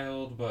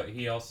child, but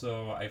he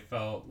also, I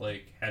felt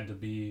had to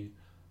be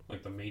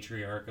the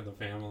matriarch of the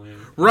family.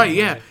 Right,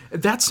 yeah.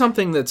 That's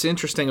something that's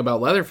interesting about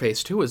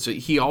Leatherface too, is that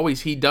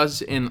he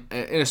does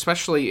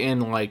especially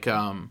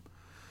in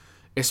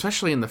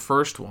especially in the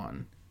first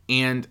one.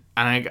 And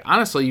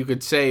honestly, you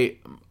could say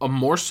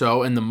more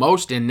so and the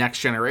most in Next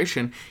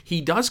Generation, he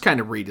does kind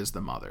of read as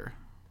the mother.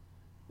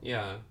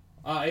 Yeah.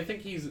 I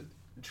think he's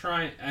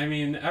trying... I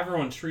mean,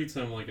 everyone treats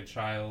him like a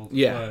child.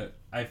 Yeah. But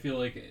I feel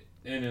like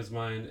in his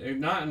mind...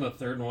 Not in the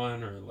third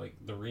one or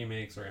the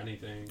remakes or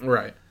anything.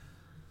 Right.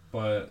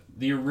 But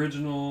the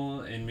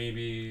original and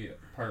maybe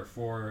Part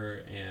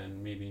 4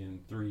 and maybe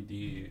in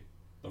 3D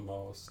the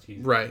most.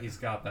 He's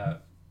got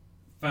that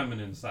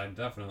feminine side,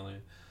 definitely.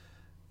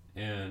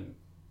 And...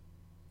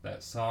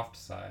 that soft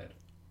side,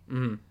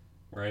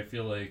 where I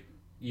feel like,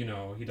 he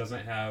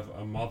doesn't have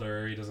a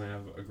mother, he doesn't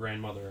have a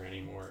grandmother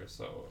anymore,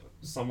 so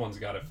someone's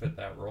got to fit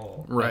that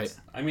role. Right.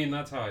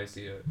 That's how I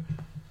see it.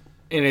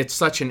 And it's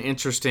such an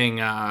interesting,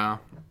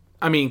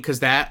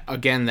 because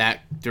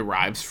that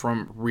derives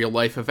from real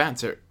life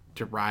events. It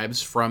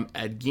derives from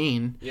Ed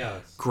Gein.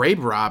 Yes.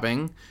 Grave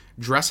robbing,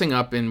 dressing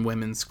up in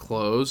women's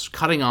clothes,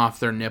 cutting off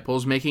their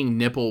nipples, making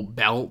nipple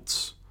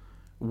belts,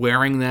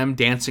 wearing them,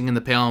 dancing in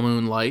the pale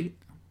moonlight.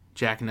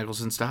 Jack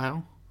Nicholson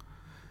style.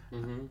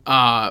 Mm-hmm.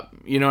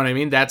 You know what I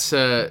mean? That's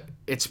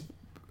it's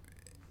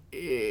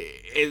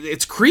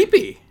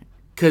creepy,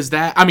 because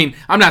I'm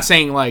not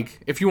saying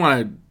if you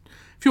want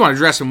to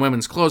dress in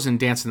women's clothes and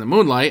dance in the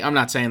moonlight, I'm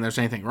not saying there's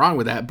anything wrong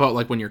with that.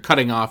 But when you're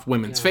cutting off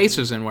women's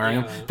faces and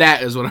wearing them,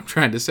 that is what I'm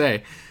trying to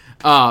say.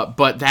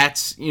 But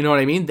that's, you know what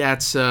I mean?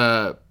 That's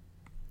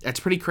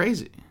pretty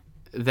crazy.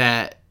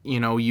 That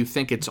you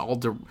think it's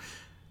all.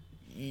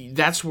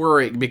 That's where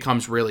it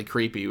becomes really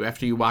creepy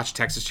after you watch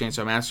Texas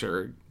Chainsaw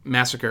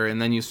Massacre,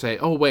 and then you say,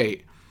 oh,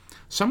 wait,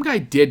 some guy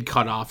did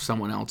cut off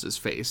someone else's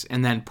face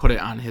and then put it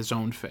on his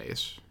own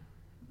face.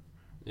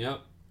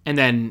 Yep. And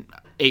then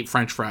ate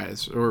French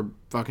fries or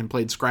fucking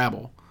played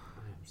Scrabble.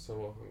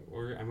 So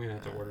I'm going to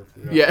have to order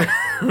food. Yeah.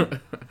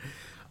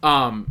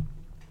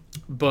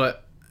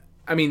 But,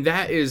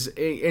 that is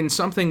in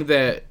something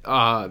that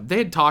they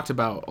had talked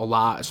about a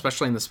lot,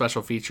 especially in the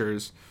special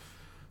features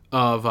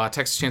of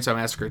Texas Chainsaw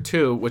Massacre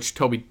 2, which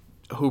Tobe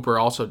Hooper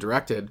also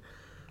directed,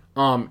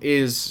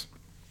 is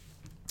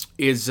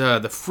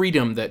the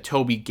freedom that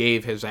Tobe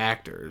gave his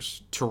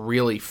actors to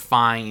really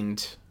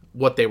find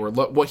what they were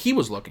what he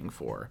was looking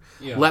for.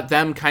 Yeah. Let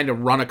them kind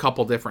of run a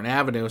couple different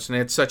avenues, and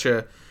it's such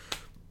a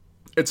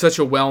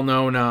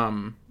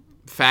well-known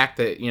fact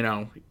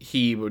that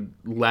he would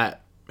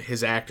let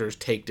his actors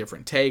take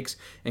different takes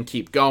and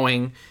keep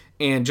going,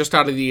 and just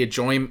out of the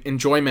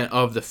enjoyment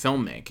of the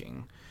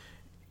filmmaking.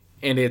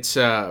 And it's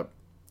and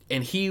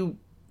he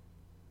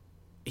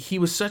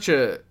was such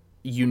a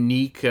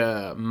unique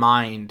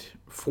mind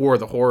for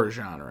the horror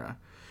genre,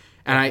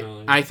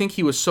 and I think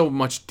he was so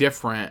much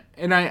different.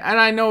 And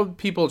I know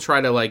people try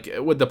to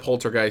with the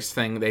Poltergeist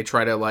thing, they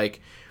try to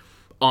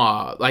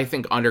I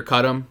think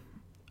undercut him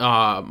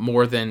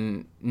more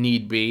than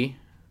need be,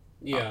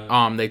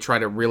 Yeah. They try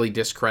to really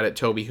discredit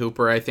Tobe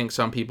Hooper. I think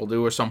some people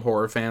do, or some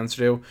horror fans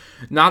do.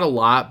 Not a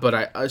lot,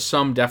 but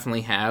some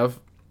definitely have.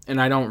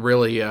 And I don't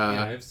really.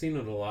 Yeah, I've seen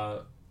it a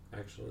lot,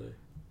 actually.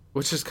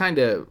 Which is kind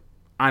of,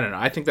 I don't know.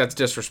 I think that's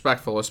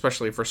disrespectful,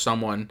 especially for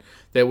someone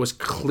that was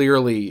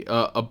clearly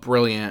a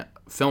brilliant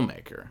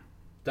filmmaker.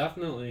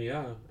 Definitely,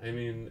 yeah. I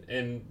mean,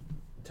 and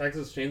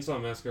Texas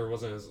Chainsaw Massacre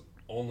wasn't his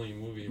only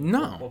movie.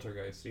 No.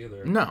 Poltergeist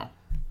either. No.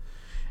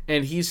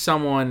 And he's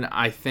someone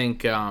I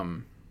think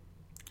that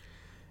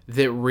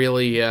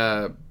really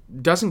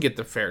doesn't get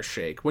the fair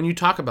shake. When you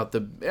talk about the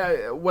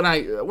when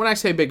I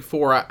say Big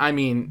Four, I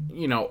mean,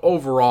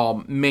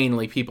 overall,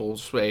 mainly people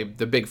say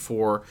the Big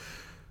Four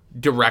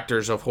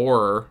directors of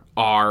horror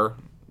are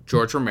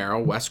George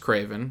Romero, Wes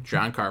Craven,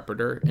 John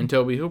Carpenter, and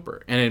Tobe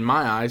Hooper. And in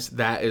my eyes,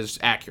 that is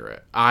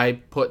accurate. I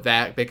put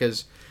that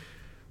because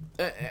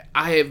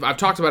I've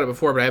talked about it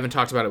before, but I haven't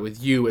talked about it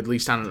with you, at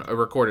least on a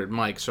recorded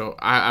mic. So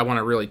I want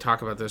to really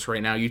talk about this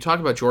right now. You talk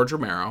about George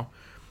Romero,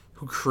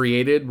 who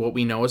created what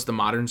we know as the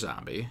modern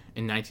zombie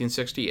in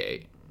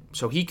 1968.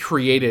 So he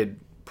created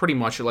pretty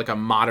much like a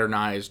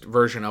modernized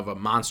version of a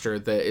monster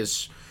that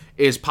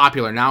is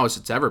popular now as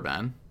it's ever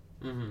been.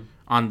 Mm-hmm.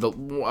 On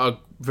the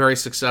very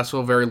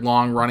successful, very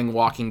long-running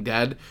Walking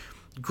Dead.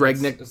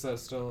 Is that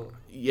still...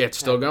 Yeah, it's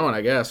still going,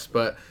 I guess.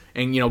 But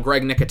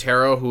Greg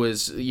Nicotero, who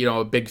is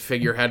a big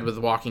figurehead with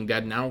Walking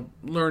Dead, now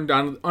learned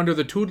under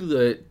the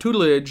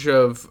tutelage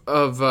of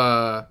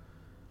Tom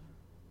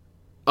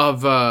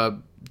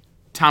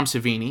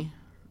Savini,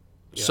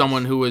 Yes.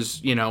 someone who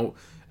was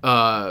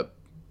a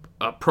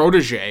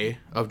protege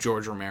of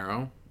George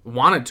Romero,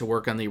 wanted to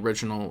work on the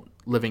original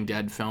Living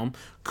Dead film,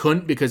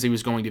 couldn't because he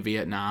was going to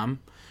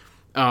Vietnam.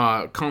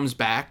 Comes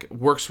back,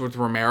 works with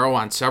Romero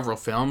on several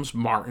films,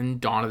 Martin,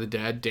 Dawn of the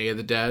Dead, Day of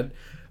the Dead,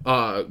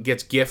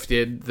 gets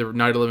gifted the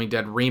Night of the Living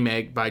Dead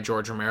remake by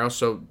George Romero,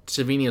 so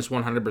Savini is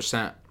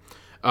 100%,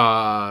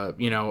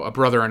 a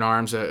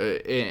brother-in-arms,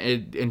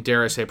 and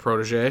dare I say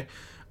protege,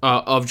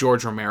 of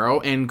George Romero,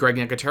 and Greg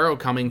Nicotero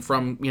coming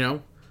from,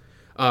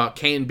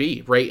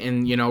 K&B, right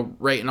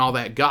in all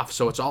that guff,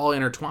 so it's all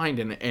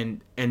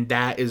intertwined, and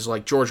that is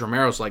like George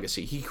Romero's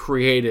legacy. He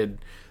created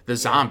the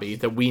zombie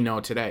that we know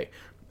today.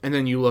 And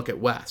then you look at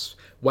Wes.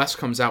 Wes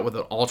comes out with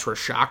an ultra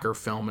shocker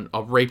film,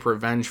 a rape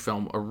revenge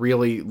film, a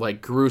really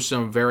like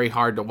gruesome, very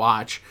hard to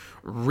watch,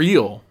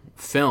 real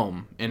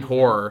film in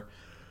horror.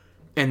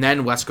 And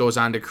then Wes goes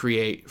on to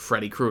create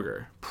Freddy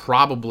Krueger,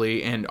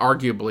 probably and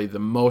arguably the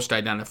most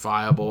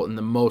identifiable and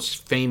the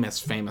most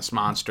famous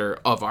monster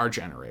of our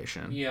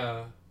generation.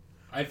 Yeah.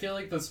 I feel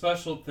like the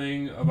special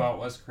thing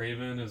about Wes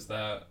Craven is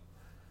that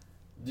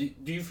do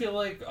you feel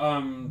like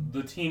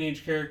the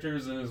teenage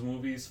characters in his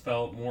movies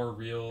felt more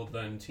real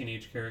than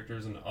teenage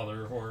characters in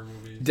other horror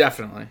movies?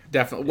 Definitely.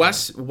 Yeah.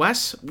 Wes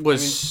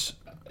was...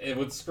 it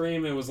would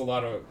scream it was a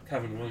lot of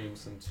Kevin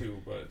Williamson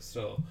too, but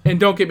still. And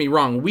don't get me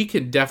wrong, we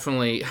could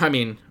definitely... I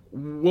mean,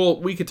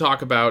 we could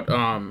talk about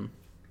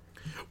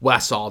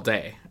Wes all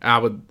day.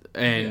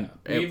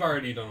 We've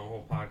already done a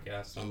whole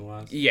podcast on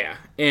Wes. Yeah,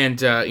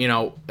 and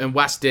and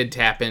Wes did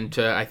tap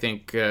into, I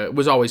think,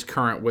 was always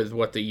current with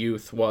what the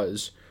youth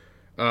was...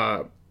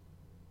 for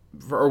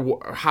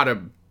how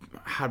to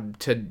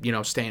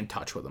stay in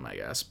touch with them, I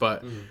guess.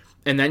 But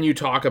and then you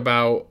talk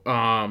about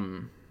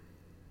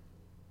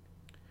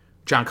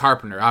John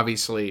Carpenter,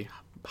 obviously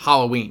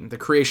Halloween, the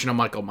creation of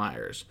Michael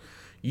Myers.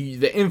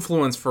 The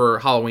influence for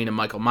Halloween and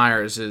Michael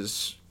Myers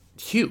is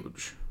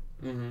huge.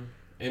 Mm-hmm.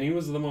 And he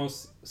was the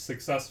most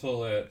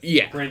successful at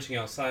branching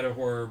outside of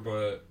horror,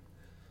 but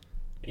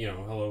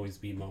he'll always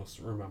be most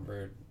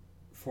remembered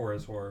for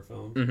his horror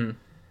films. Mm-hmm.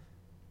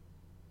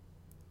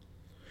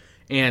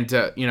 And,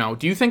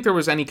 do you think there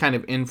was any kind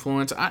of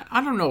influence?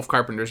 I don't know if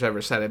Carpenter's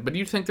ever said it, but do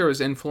you think there was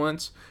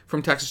influence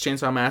from Texas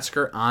Chainsaw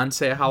Massacre on,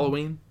 say,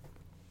 Halloween?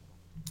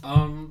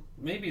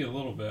 Maybe a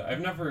little bit. I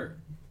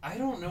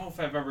don't know if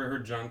I've ever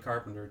heard John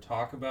Carpenter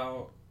talk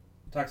about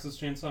Texas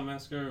Chainsaw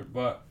Massacre,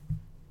 but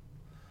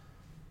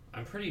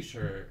I'm pretty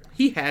sure...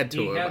 He had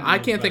to have. I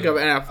can't think of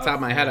it off the top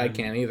of my head. I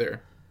can't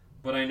either.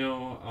 But I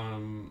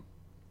know,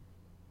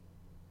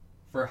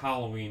 for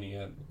Halloween, he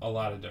had a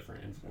lot of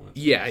different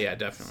influences. Yeah,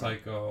 definitely.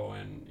 Psycho,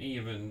 and he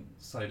even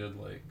cited,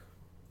 like,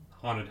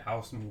 haunted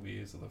house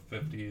movies of the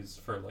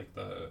 50s for, like,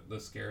 the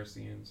scare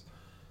scenes.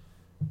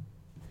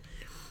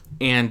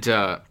 And,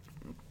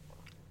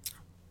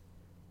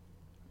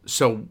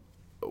 so,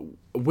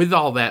 with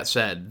all that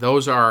said,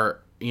 those are,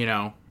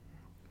 and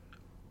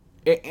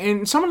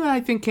something that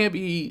I think can't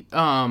be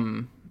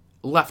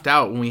left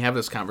out when we have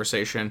this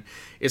conversation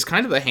is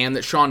kind of the hand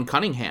that Sean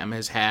Cunningham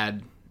has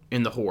had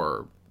in the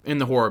horror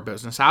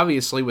business,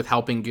 obviously with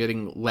helping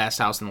getting Last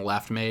House on the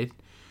Left made,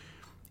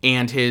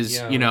 and his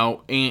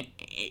and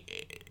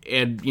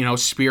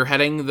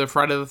spearheading the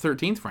Friday the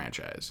 13th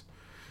franchise.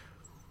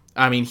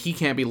 I mean, he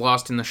can't be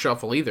lost in the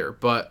shuffle either.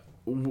 But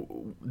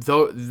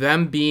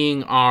them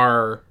being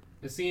our...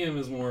 I see him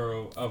as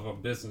more of a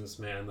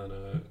businessman than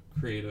a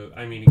creative...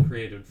 I mean, he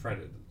created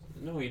Friday...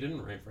 No, he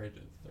didn't write Friday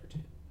the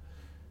 13th.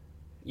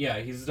 Yeah,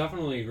 he's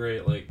definitely a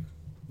great, like,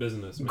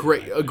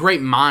 businessman. a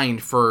great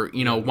mind for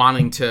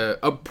wanting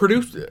to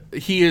produce.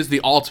 He is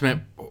the ultimate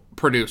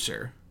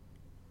producer.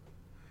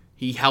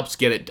 He helps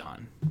get it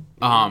done.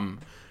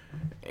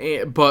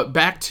 But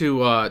back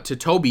to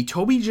Toby.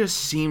 Toby just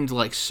seemed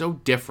like so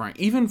different,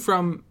 even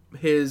from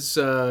his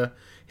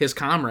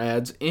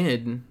comrades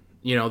in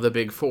the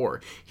Big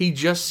Four. He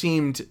just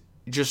seemed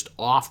just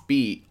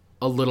offbeat,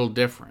 a little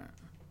different.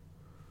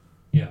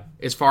 Yeah.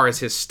 As far as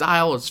his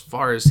style, as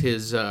far as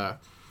his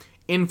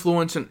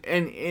influence, and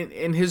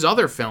in his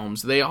other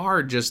films, they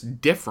are just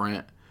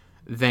different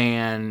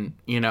than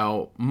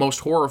most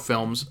horror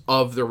films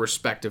of their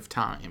respective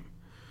time.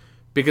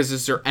 Because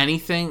is there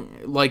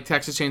anything like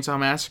Texas Chainsaw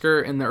Massacre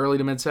in the early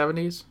to mid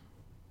 70s?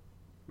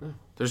 No.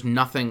 There's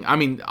nothing. I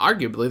mean,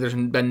 arguably, there's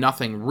been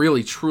nothing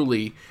really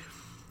truly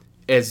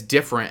as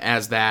different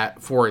as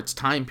that for its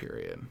time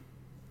period.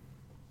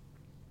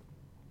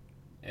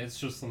 It's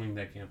just something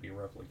that can't be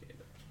replicated.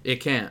 It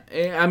can't.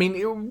 I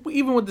mean,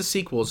 even with the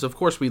sequels, of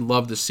course we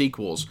love the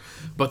sequels,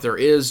 but there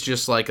is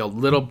just like a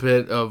little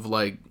bit of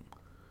like,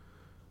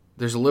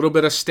 there's a little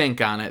bit of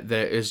stink on it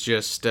that is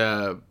just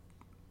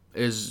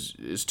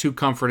is too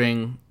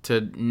comforting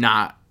to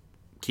not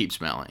keep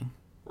smelling.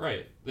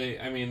 Right.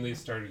 They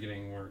started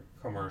getting more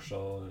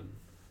commercial,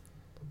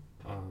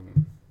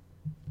 and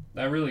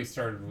that really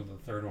started with the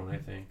third one, I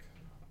think,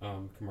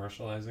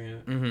 commercializing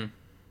it. Mm-hmm.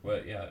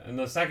 But yeah, and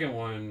the second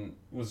one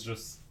was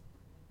just,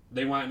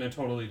 they went in a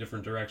totally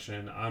different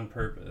direction on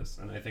purpose,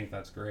 and I think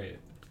that's great,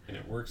 and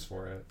it works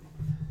for it.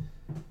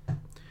 But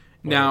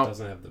now it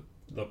doesn't have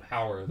the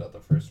power that the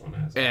first one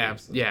has. Yeah,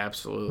 obviously. yeah,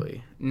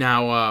 absolutely.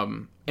 Now,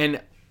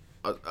 and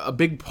a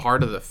big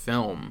part of the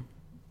film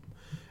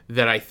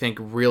that I think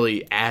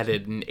really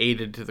added and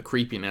aided to the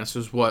creepiness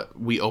is what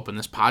we opened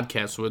this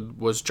podcast with,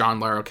 was John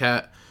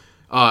Larroquette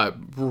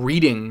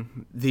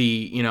reading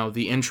the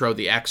intro,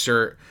 the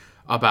excerpt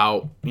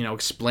about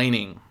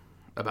explaining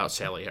about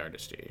Sally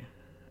Hardesty,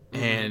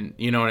 and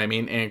you know what I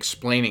mean, and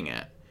explaining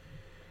it,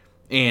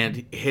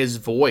 and his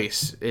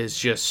voice is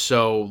just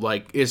so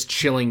is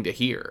chilling to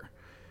hear.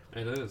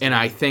 It is, and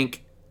I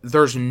think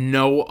there's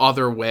no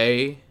other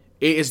way.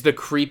 It is the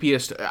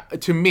creepiest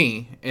to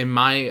me, in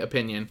my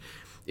opinion.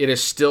 It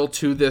is still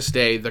to this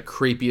day the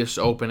creepiest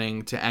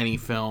opening to any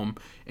film,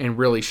 and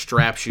really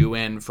straps you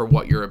in for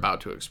what you're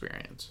about to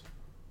experience.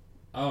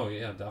 Oh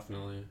yeah,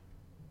 definitely.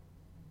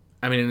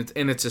 I mean,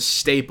 it's a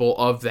staple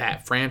of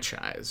that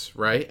franchise,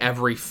 right?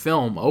 Every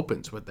film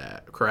opens with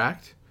that,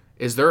 correct?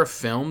 Is there a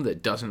film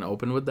that doesn't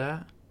open with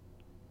that?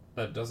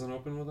 That doesn't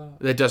open with that?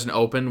 That doesn't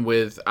open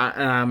with...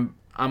 I'm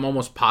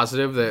almost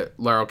positive that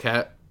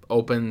Larroquette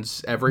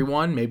opens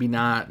everyone. Maybe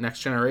not Next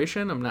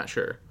Generation. I'm not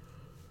sure.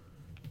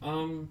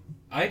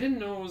 I didn't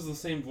know it was the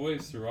same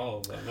voice through all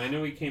of them. I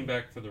know he came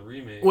back for the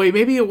remake. Wait,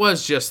 maybe it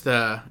was just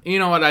the... You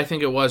know what? I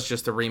think it was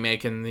just the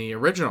remake and the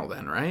original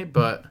then, right?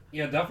 But...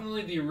 Yeah,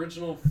 definitely the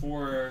original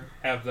four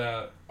have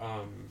that,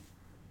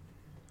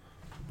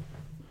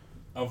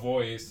 a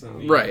voice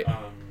and the, right.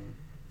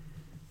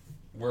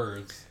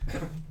 Words.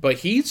 But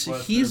he's...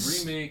 the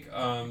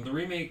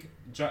remake,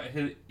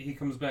 he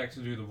comes back to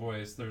do the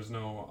voice. There's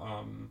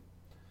no,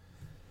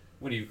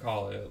 what do you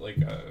call it? Like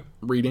a...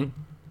 Reading?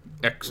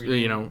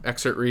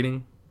 Excerpt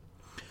reading.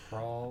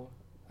 Crawl.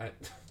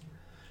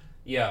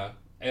 Yeah,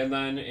 and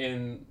then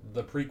in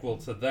the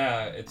prequel to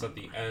that, it's at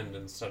the end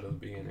instead of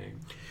the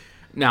beginning.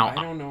 Now, I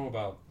don't know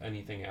about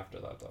anything after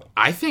that though.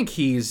 I think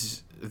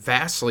he's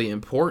vastly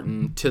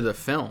important to the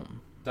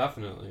film.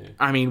 Definitely.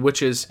 I mean,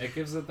 which is... It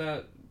gives it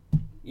that,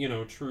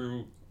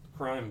 true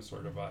crime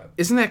sort of vibe.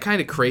 Isn't that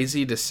kind of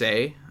crazy to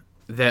say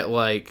that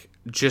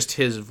just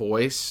his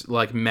voice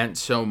meant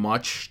so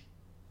much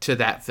to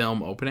that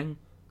film opening?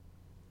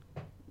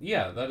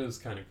 Yeah, that is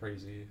kind of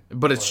crazy.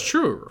 But it's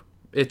true.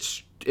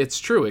 It's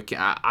true.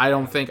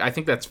 I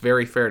think that's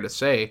very fair to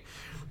say.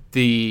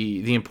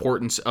 The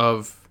importance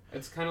of...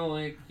 It's kind of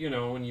like,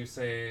 when you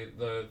say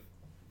the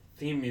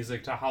theme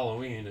music to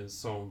Halloween is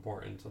so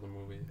important to the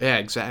movie. Yeah,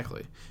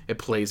 exactly. It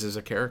plays as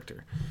a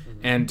character.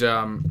 Mm-hmm. And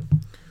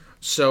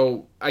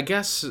so I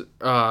guess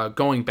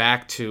going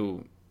back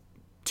to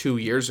 2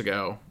 years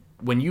ago,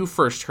 when you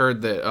first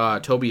heard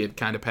that Toby had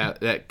kind of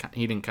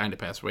he didn't kind of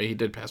pass away. He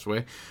did pass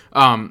away.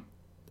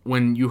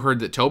 When you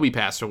heard that Toby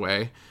passed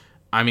away,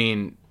 I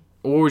mean,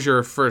 what was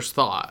your first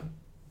thought?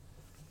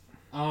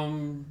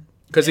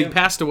 Because he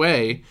passed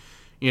away,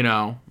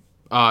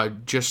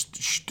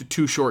 just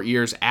 2 short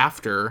years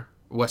after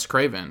Wes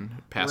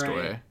Craven passed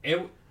away.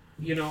 It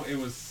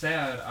was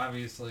sad,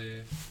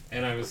 obviously,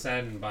 and I was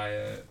saddened by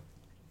it.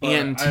 But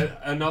And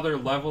another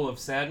level of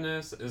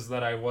sadness is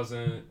that I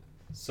wasn't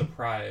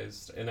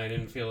surprised, and I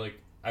didn't feel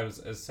like I was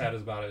as sad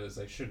about it as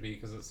I should be,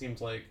 because it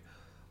seems like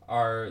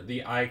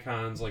the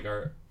icons,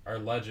 our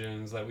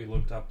legends that we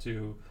looked up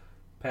to,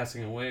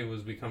 passing away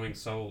was becoming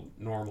so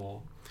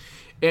normal.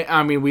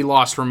 I mean, we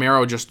lost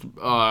Romero just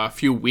a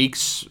few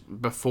weeks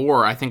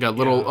before. I think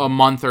a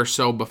month or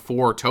so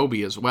before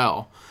Toby as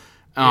well.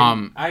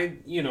 When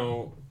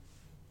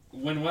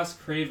Wes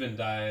Craven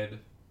died,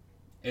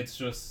 it's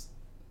just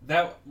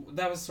that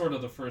was sort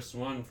of the first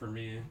one for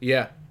me.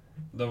 Yeah.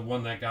 the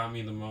one that got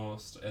me the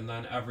most, and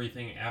then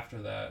everything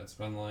after that, it's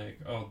been like,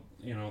 oh,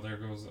 there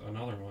goes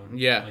another one.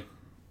 Yeah. Like,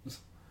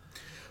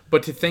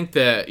 but to think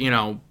that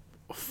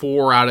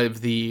 4 out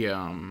of the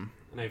and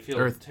I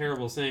feel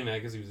terrible saying that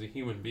because he was a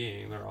human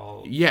being. They're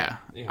all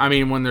I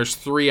mean, when there's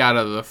 3 out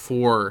of the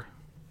 4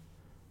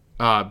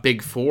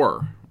 big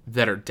 4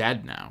 that are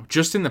dead now,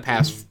 just in the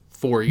past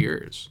 4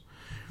 years.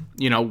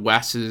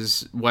 Wes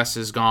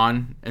is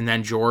gone, and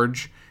then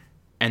George,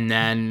 and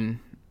then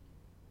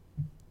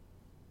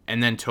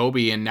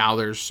Toby, and now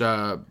there's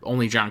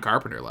only John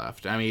Carpenter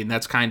left. I mean,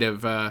 that's kind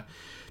of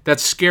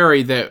that's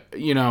scary that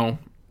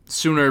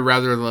sooner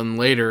rather than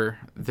later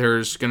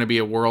there's going to be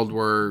a world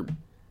where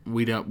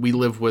we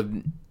live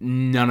with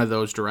none of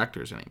those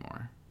directors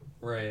anymore.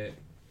 Right.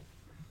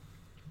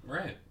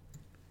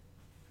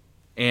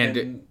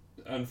 And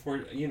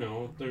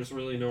unfortunately, there's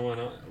really no one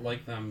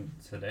like them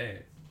today.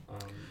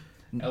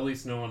 At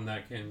least no one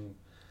that can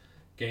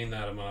gain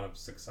that amount of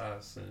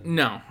success.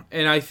 No,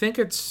 and I think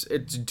it's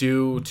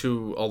due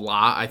to a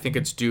lot. I think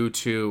it's due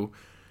to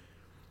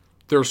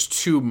there's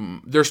too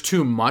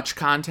much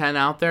content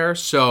out there,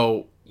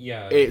 so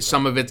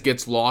some of it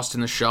gets lost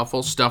in the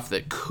shuffle. Stuff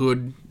that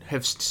could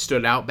have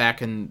stood out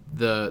back in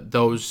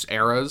those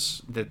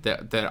eras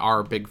that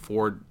our Big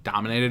 4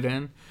 dominated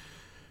in.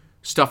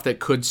 Stuff that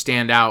could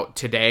stand out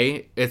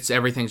today,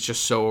 everything's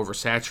just so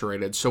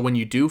oversaturated. So when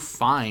you do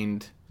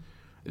find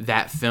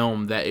that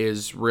film that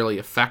is really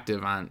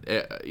effective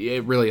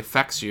it really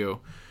affects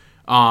you,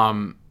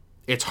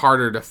 it's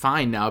harder to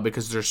find now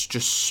because there's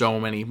just so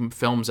many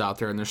films out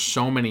there and there's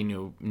so many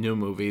new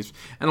movies,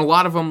 and a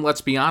lot of them,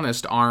 let's be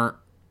honest, aren't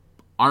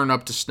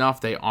up to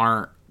snuff. They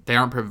aren't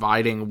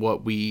providing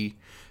what we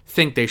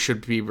think they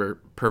should be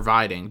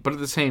providing. But at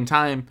the same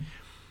time,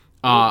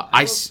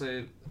 I'm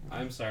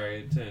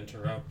sorry to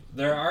interrupt.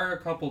 There are a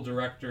couple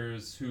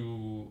directors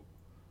who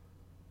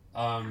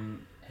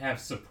have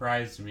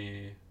surprised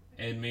me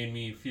and made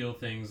me feel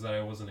things that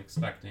I wasn't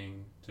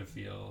expecting to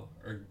feel,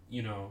 or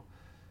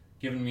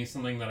given me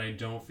something that I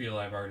don't feel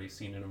I've already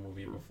seen in a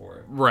movie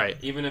before. Right.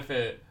 Even if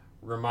it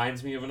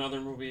reminds me of another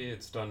movie,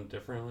 it's done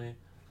differently.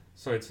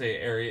 So I'd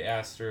say Ari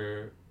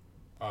Aster,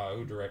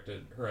 who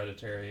directed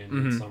Hereditary and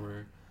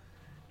Midsommar,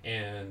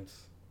 and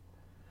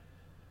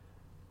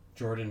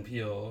Jordan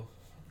Peele,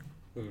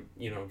 who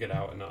Get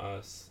Out and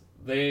Us.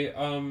 They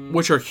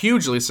which are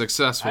hugely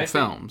successful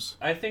films.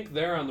 I think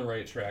they're on the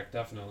right track,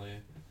 definitely.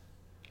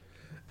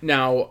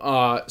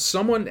 Now,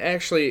 someone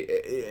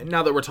actually,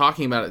 now that we're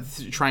talking about it,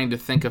 trying to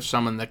think of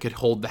someone that could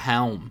hold the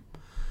helm.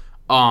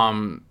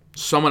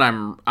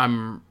 Someone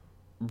I'm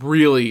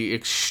really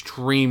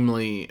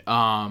extremely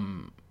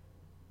proud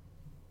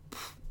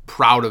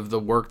of the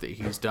work that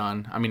he's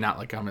done. I mean, not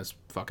like I'm his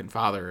fucking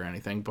father or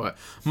anything, but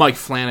Mike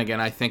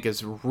Flanagan, I think,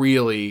 is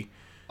really...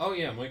 Oh,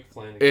 yeah, Mike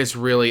Flanagan. Is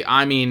really...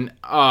 I mean,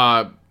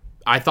 I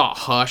thought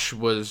Hush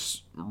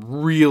was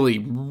really,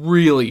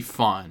 really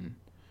fun.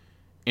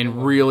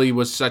 And really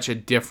was such a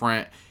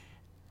different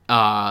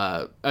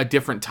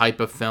type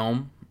of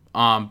film,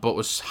 but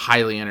was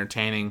highly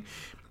entertaining.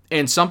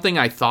 And something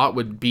I thought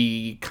would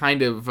be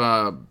kind of,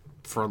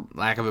 for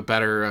lack of a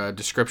better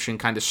description,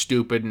 kind of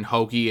stupid and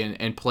hokey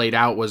and played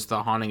out was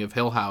The Haunting of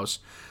Hill House.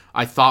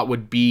 I thought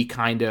would be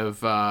kind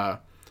of,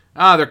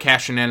 they're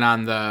cashing in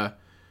on the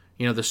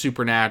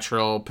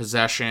supernatural,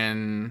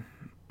 possession,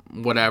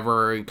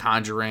 whatever,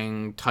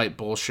 conjuring type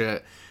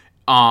bullshit.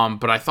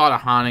 But I thought A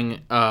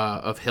Haunting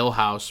of Hill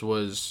House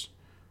was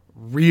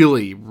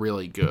really,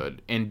 really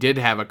good and did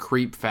have a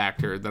creep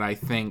factor that I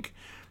think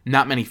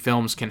not many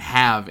films can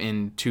have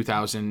in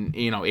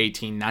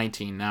 2018,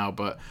 19 now.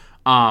 But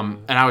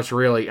and I was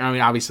really, I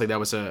mean, obviously that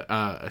was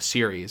a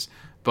series,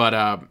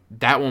 but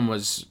that one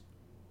was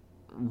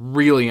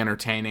really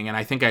entertaining, and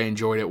I think I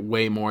enjoyed it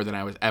way more than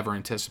I was ever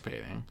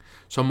anticipating.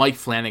 So Mike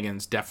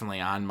Flanagan's definitely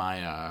on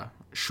my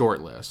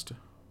short list.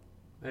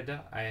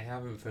 I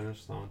haven't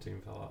finished The Haunting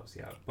of Hill House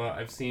yet, but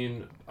I've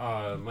seen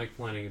Mike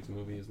Flanagan's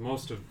movies,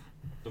 most of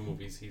the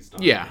movies he's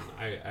done. Yeah.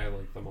 I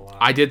like them a lot.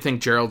 I did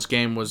think Gerald's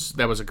Game was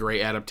a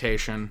great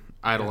adaptation.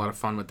 I had a lot of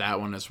fun with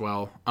that one as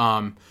well.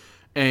 And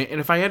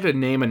if I had to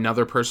name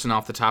another person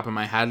off the top of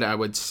my head, I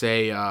would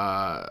say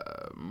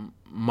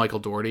Michael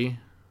Dougherty.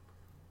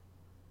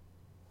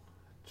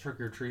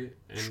 Trick or Treat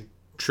and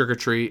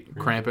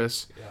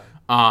Krampus.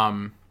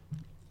 Yeah.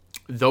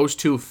 Those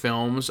two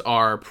films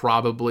are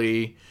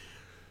probably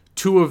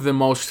two of the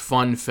most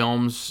fun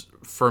films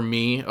for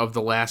me of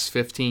the last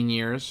 15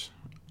 years.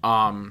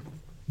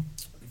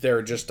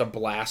 They're just a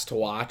blast to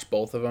watch,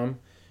 both of them.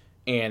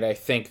 And I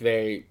think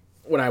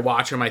when I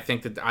watch them, I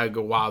think that I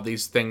go, wow,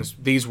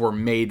 these were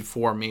made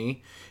for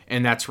me.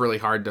 And that's really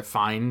hard to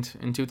find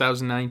in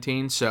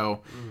 2019.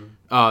 So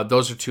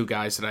those are two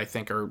guys that I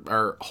think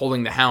are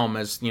holding the helm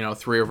as,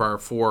 three of our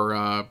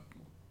four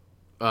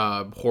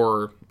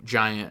horror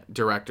giant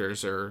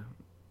directors are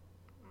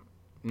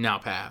now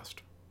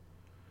passed.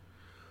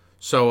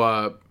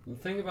 So the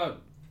thing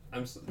about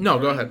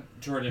go ahead.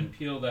 Jordan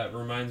Peele that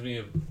reminds me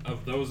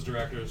of those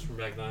directors from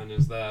back then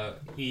is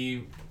that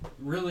he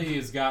really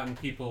has gotten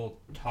people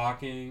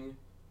talking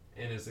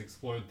and has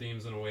explored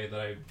themes in a way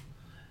that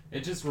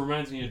it just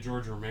reminds me of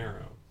George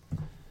Romero.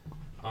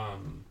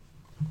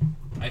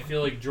 I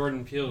feel like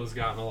Jordan Peele has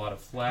gotten a lot of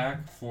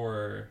flack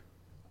for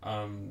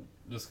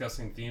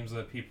discussing themes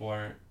that people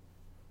aren't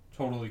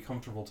totally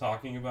comfortable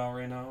talking about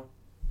right now.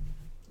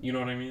 You know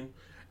what I mean?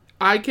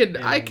 I could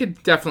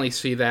definitely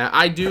see that.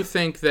 I do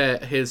think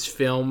that his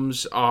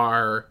films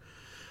are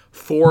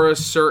for a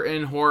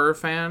certain horror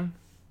fan.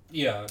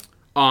 Yeah.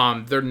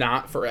 They're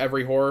not for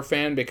every horror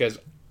fan, because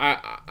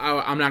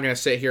I'm not going to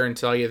sit here and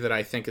tell you that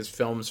I think his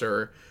films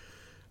are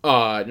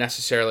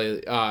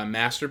necessarily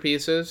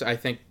masterpieces. I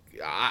think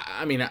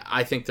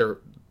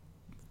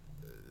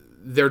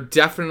they're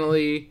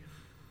definitely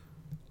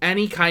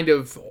any kind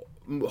of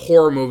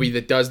horror movie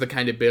that does the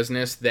kind of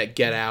business that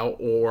Get Out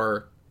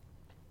or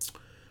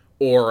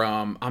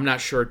I'm not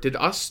sure. Did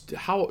Us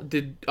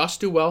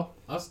do well?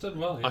 Us did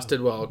well. Yeah. Us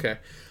did well. Okay.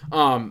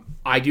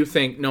 I do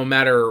think no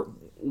matter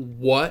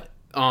what,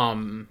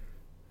 High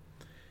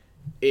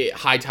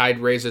Tide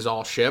raises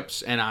all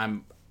ships, and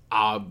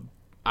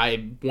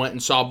I went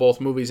and saw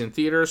both movies in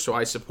theaters, so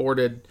I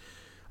supported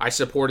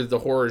the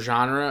horror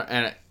genre,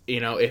 and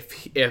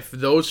if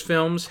those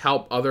films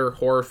help other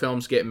horror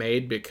films get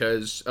made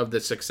because of the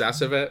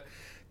success of it,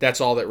 that's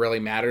all that really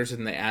matters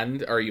in the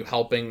end. Are you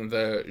helping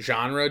the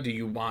genre? Do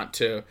you want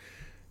to,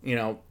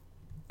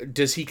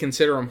 does he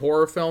consider them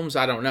horror films?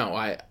 I don't know.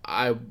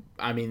 I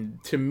mean,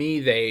 to me,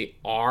 they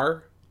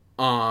are,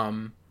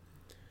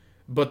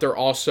 but they're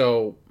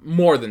also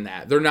more than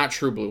that. They're not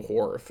true blue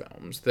horror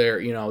films.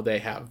 They're, they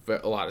have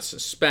a lot of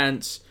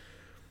suspense,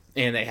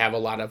 and they have a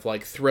lot of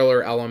like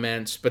thriller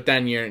elements, but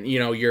then you're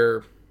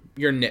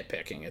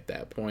nitpicking at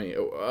that point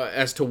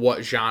as to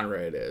what genre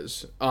it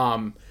is.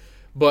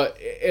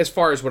 But as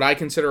far as what I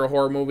consider a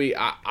horror movie,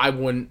 I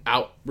wouldn't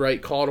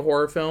outright call it a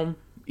horror film,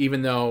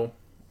 even though,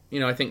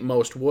 I think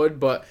most would.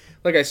 But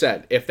like I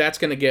said, if that's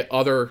going to get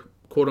other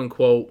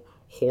quote-unquote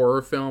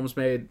horror films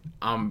made,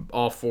 I'm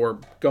all for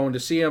going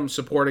to see them,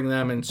 supporting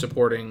them, and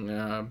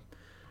supporting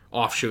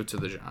offshoots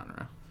of the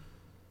genre.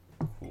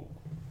 Cool.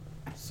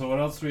 So what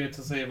else do we have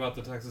to say about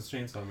the Texas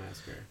Chainsaw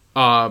Massacre?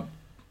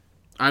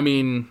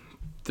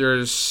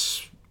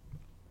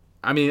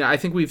 I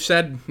think we've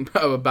said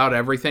about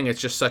everything. It's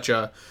just such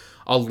a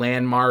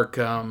landmark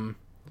film.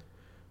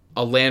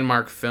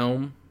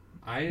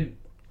 I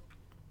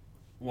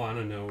want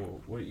to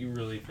know what you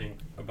really think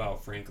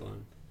about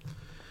Franklin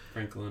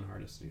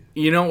Hardesty.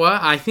 You know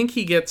what? I think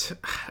he gets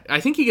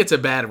a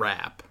bad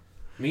rap.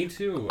 Me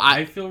too.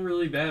 I feel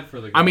really bad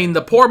for the guy. I mean,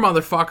 the poor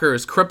motherfucker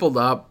is crippled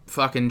up,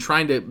 fucking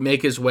trying to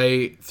make his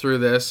way through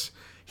this.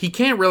 He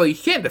can't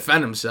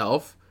defend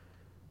himself.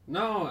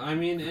 No, I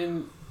mean,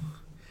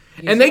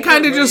 and they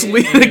kind of just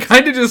leave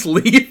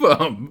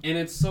him. And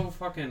it's so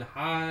fucking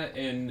hot,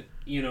 and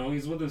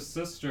he's with his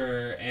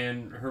sister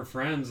and her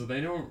friends.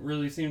 They don't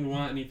really seem to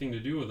want anything to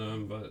do with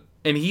him,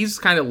 and he's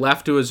kind of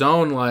left to his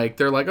own. Like,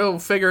 they're like, "Oh,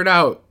 figure it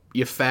out,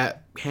 you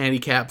fat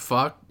handicapped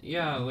fuck."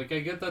 Yeah, like, I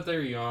get that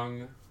they're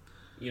young.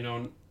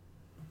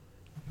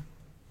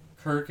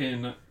 Kirk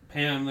and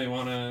Pam, they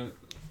want to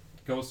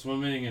go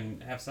swimming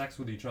and have sex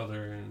with each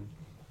other, and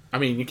I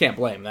mean, you can't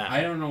blame that.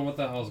 I don't know what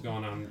the hell's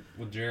going on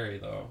with Jerry,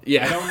 though.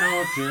 Yeah. I don't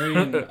know if Jerry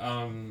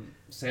and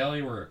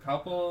Sally were a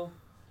couple,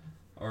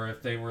 or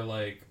if they were,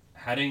 like,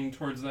 heading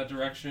towards that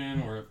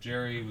direction, or if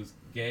Jerry was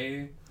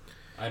gay.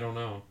 I don't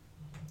know.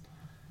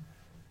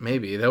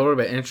 Maybe. That would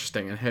have been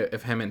interesting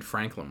if him and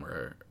Franklin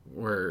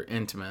were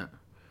intimate.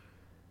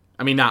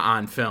 I mean, not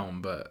on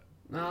film, but...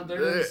 No, there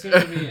doesn't seem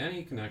to be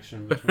any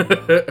connection between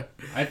them.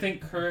 I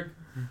think Kirk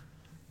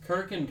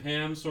and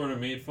Pam sort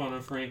of made fun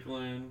of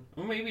Franklin.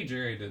 Well, maybe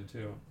Jerry did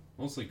too.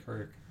 Mostly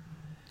Kirk.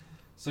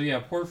 So yeah,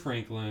 poor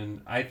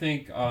Franklin. I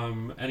think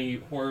any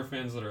horror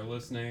fans that are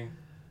listening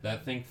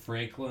that think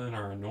Franklin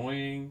are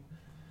annoying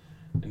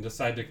and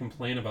decide to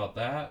complain about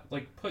that,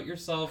 like, put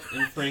yourself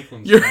in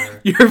Franklin's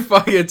chair. You're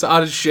fucking, it's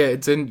out of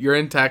shit. You're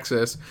in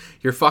Texas.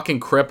 You're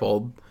fucking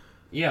crippled.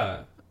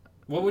 Yeah.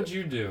 What would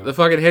you do? The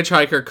fucking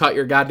hitchhiker cut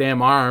your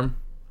goddamn arm.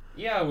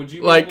 Yeah, would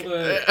you be able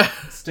to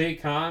stay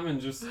calm and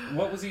just...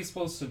 What was he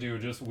supposed to do?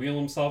 Just wheel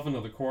himself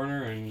into the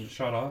corner and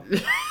shut up?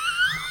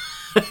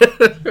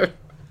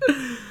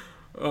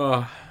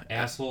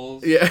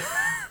 Assholes. Yeah.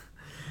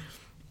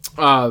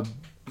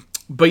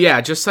 But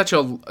yeah, just such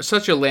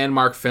a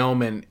landmark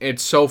film, and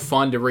it's so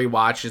fun to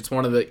rewatch. It's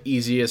one of the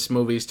easiest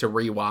movies to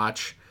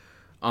rewatch.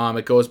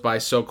 It goes by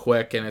so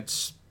quick, and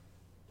it's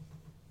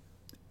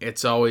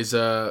always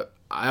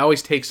I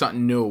always take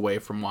something new away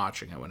from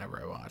watching it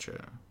whenever I watch it.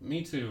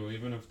 Me too,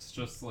 even if it's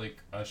just like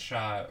a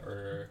shot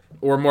or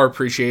more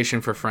appreciation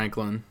for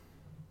Franklin.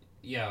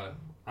 Yeah,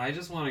 I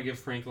just want to give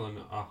Franklin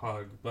a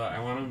hug, but I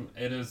want him.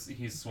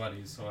 He's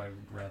sweaty, so I'd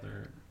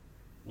rather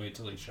wait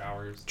till he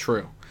showers.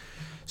 True.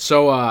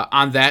 So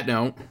on that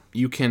note,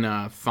 you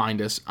can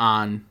find us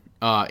on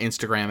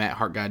Instagram at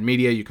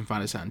HeartGuideMedia. You can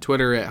find us on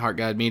Twitter at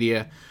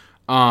HeartGuideMedia.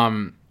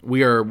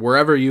 We are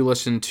wherever you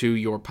listen to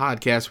your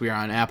podcast. We are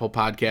on Apple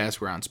Podcasts.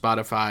 We're on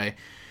Spotify.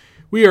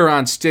 We are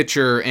on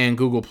Stitcher and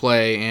Google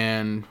Play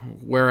and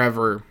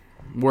wherever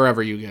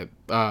you get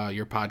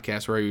your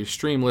podcast, wherever you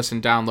stream,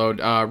 listen,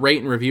 download,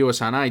 rate and review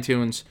us on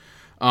iTunes,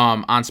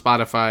 on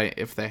Spotify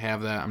if they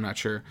have that. I'm not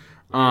sure.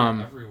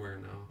 We're everywhere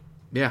now.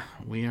 Yeah,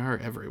 we are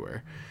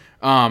everywhere.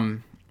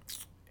 And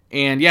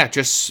yeah,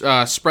 just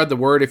spread the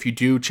word if you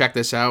do check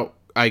this out.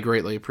 I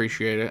greatly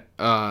appreciate it.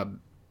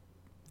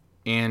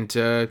 And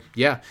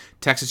yeah,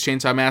 Texas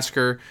Chainsaw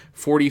Massacre,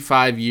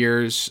 45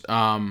 years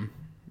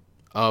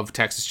of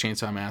Texas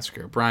Chainsaw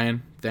Massacre.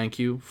 Brian, thank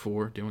you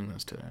for doing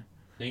this today.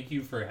 Thank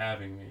you for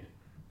having me.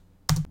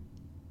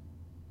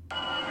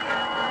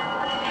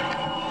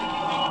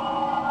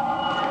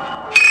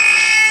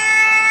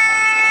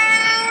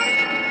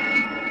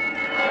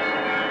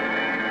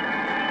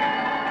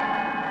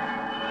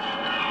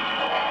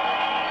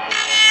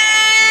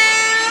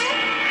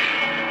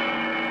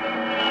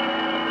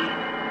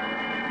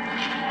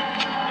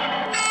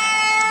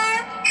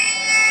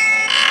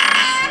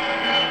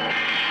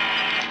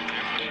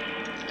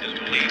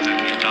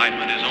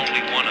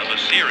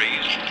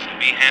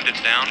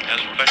 Handed down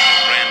as special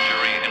grand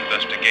jury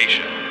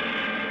investigation.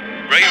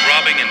 Grave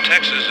robbing in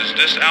Texas is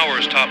this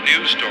hour's top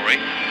news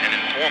story. An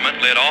informant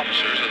led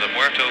officers of the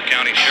Muerto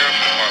County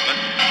Sheriff's Department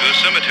to a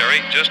cemetery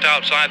just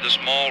outside the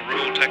small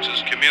rural Texas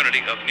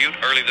community of Newt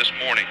early this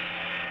morning.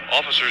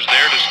 Officers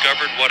there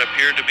discovered what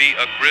appeared to be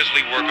a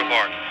grisly work of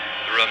art,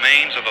 the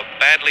remains of a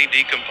badly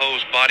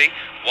decomposed body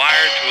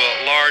wired to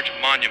a large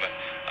monument.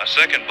 A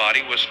second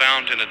body was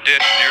found in a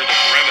ditch near the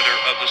perimeter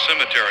of the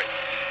cemetery.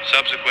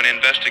 Subsequent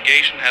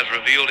investigation has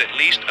revealed at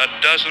least a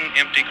dozen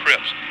empty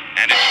crypts,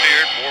 and it's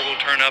feared more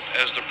will turn up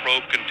as the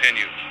probe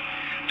continues.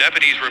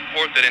 Deputies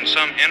report that in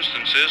some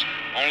instances,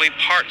 only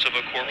parts of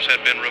a corpse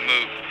had been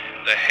removed.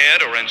 The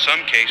head, or in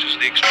some cases,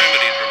 the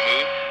extremities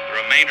removed,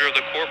 the remainder of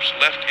the corpse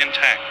left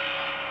intact.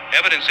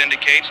 Evidence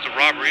indicates the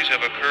robberies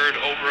have occurred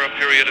over a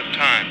period of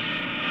time.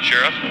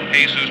 Sheriff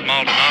Jesus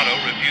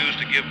Maldonado refused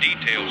to give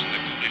details in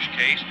the ghoulish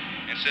case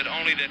and said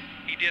only that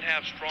he did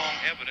have strong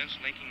evidence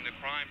linking the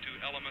crime to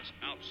elements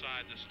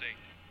outside the state.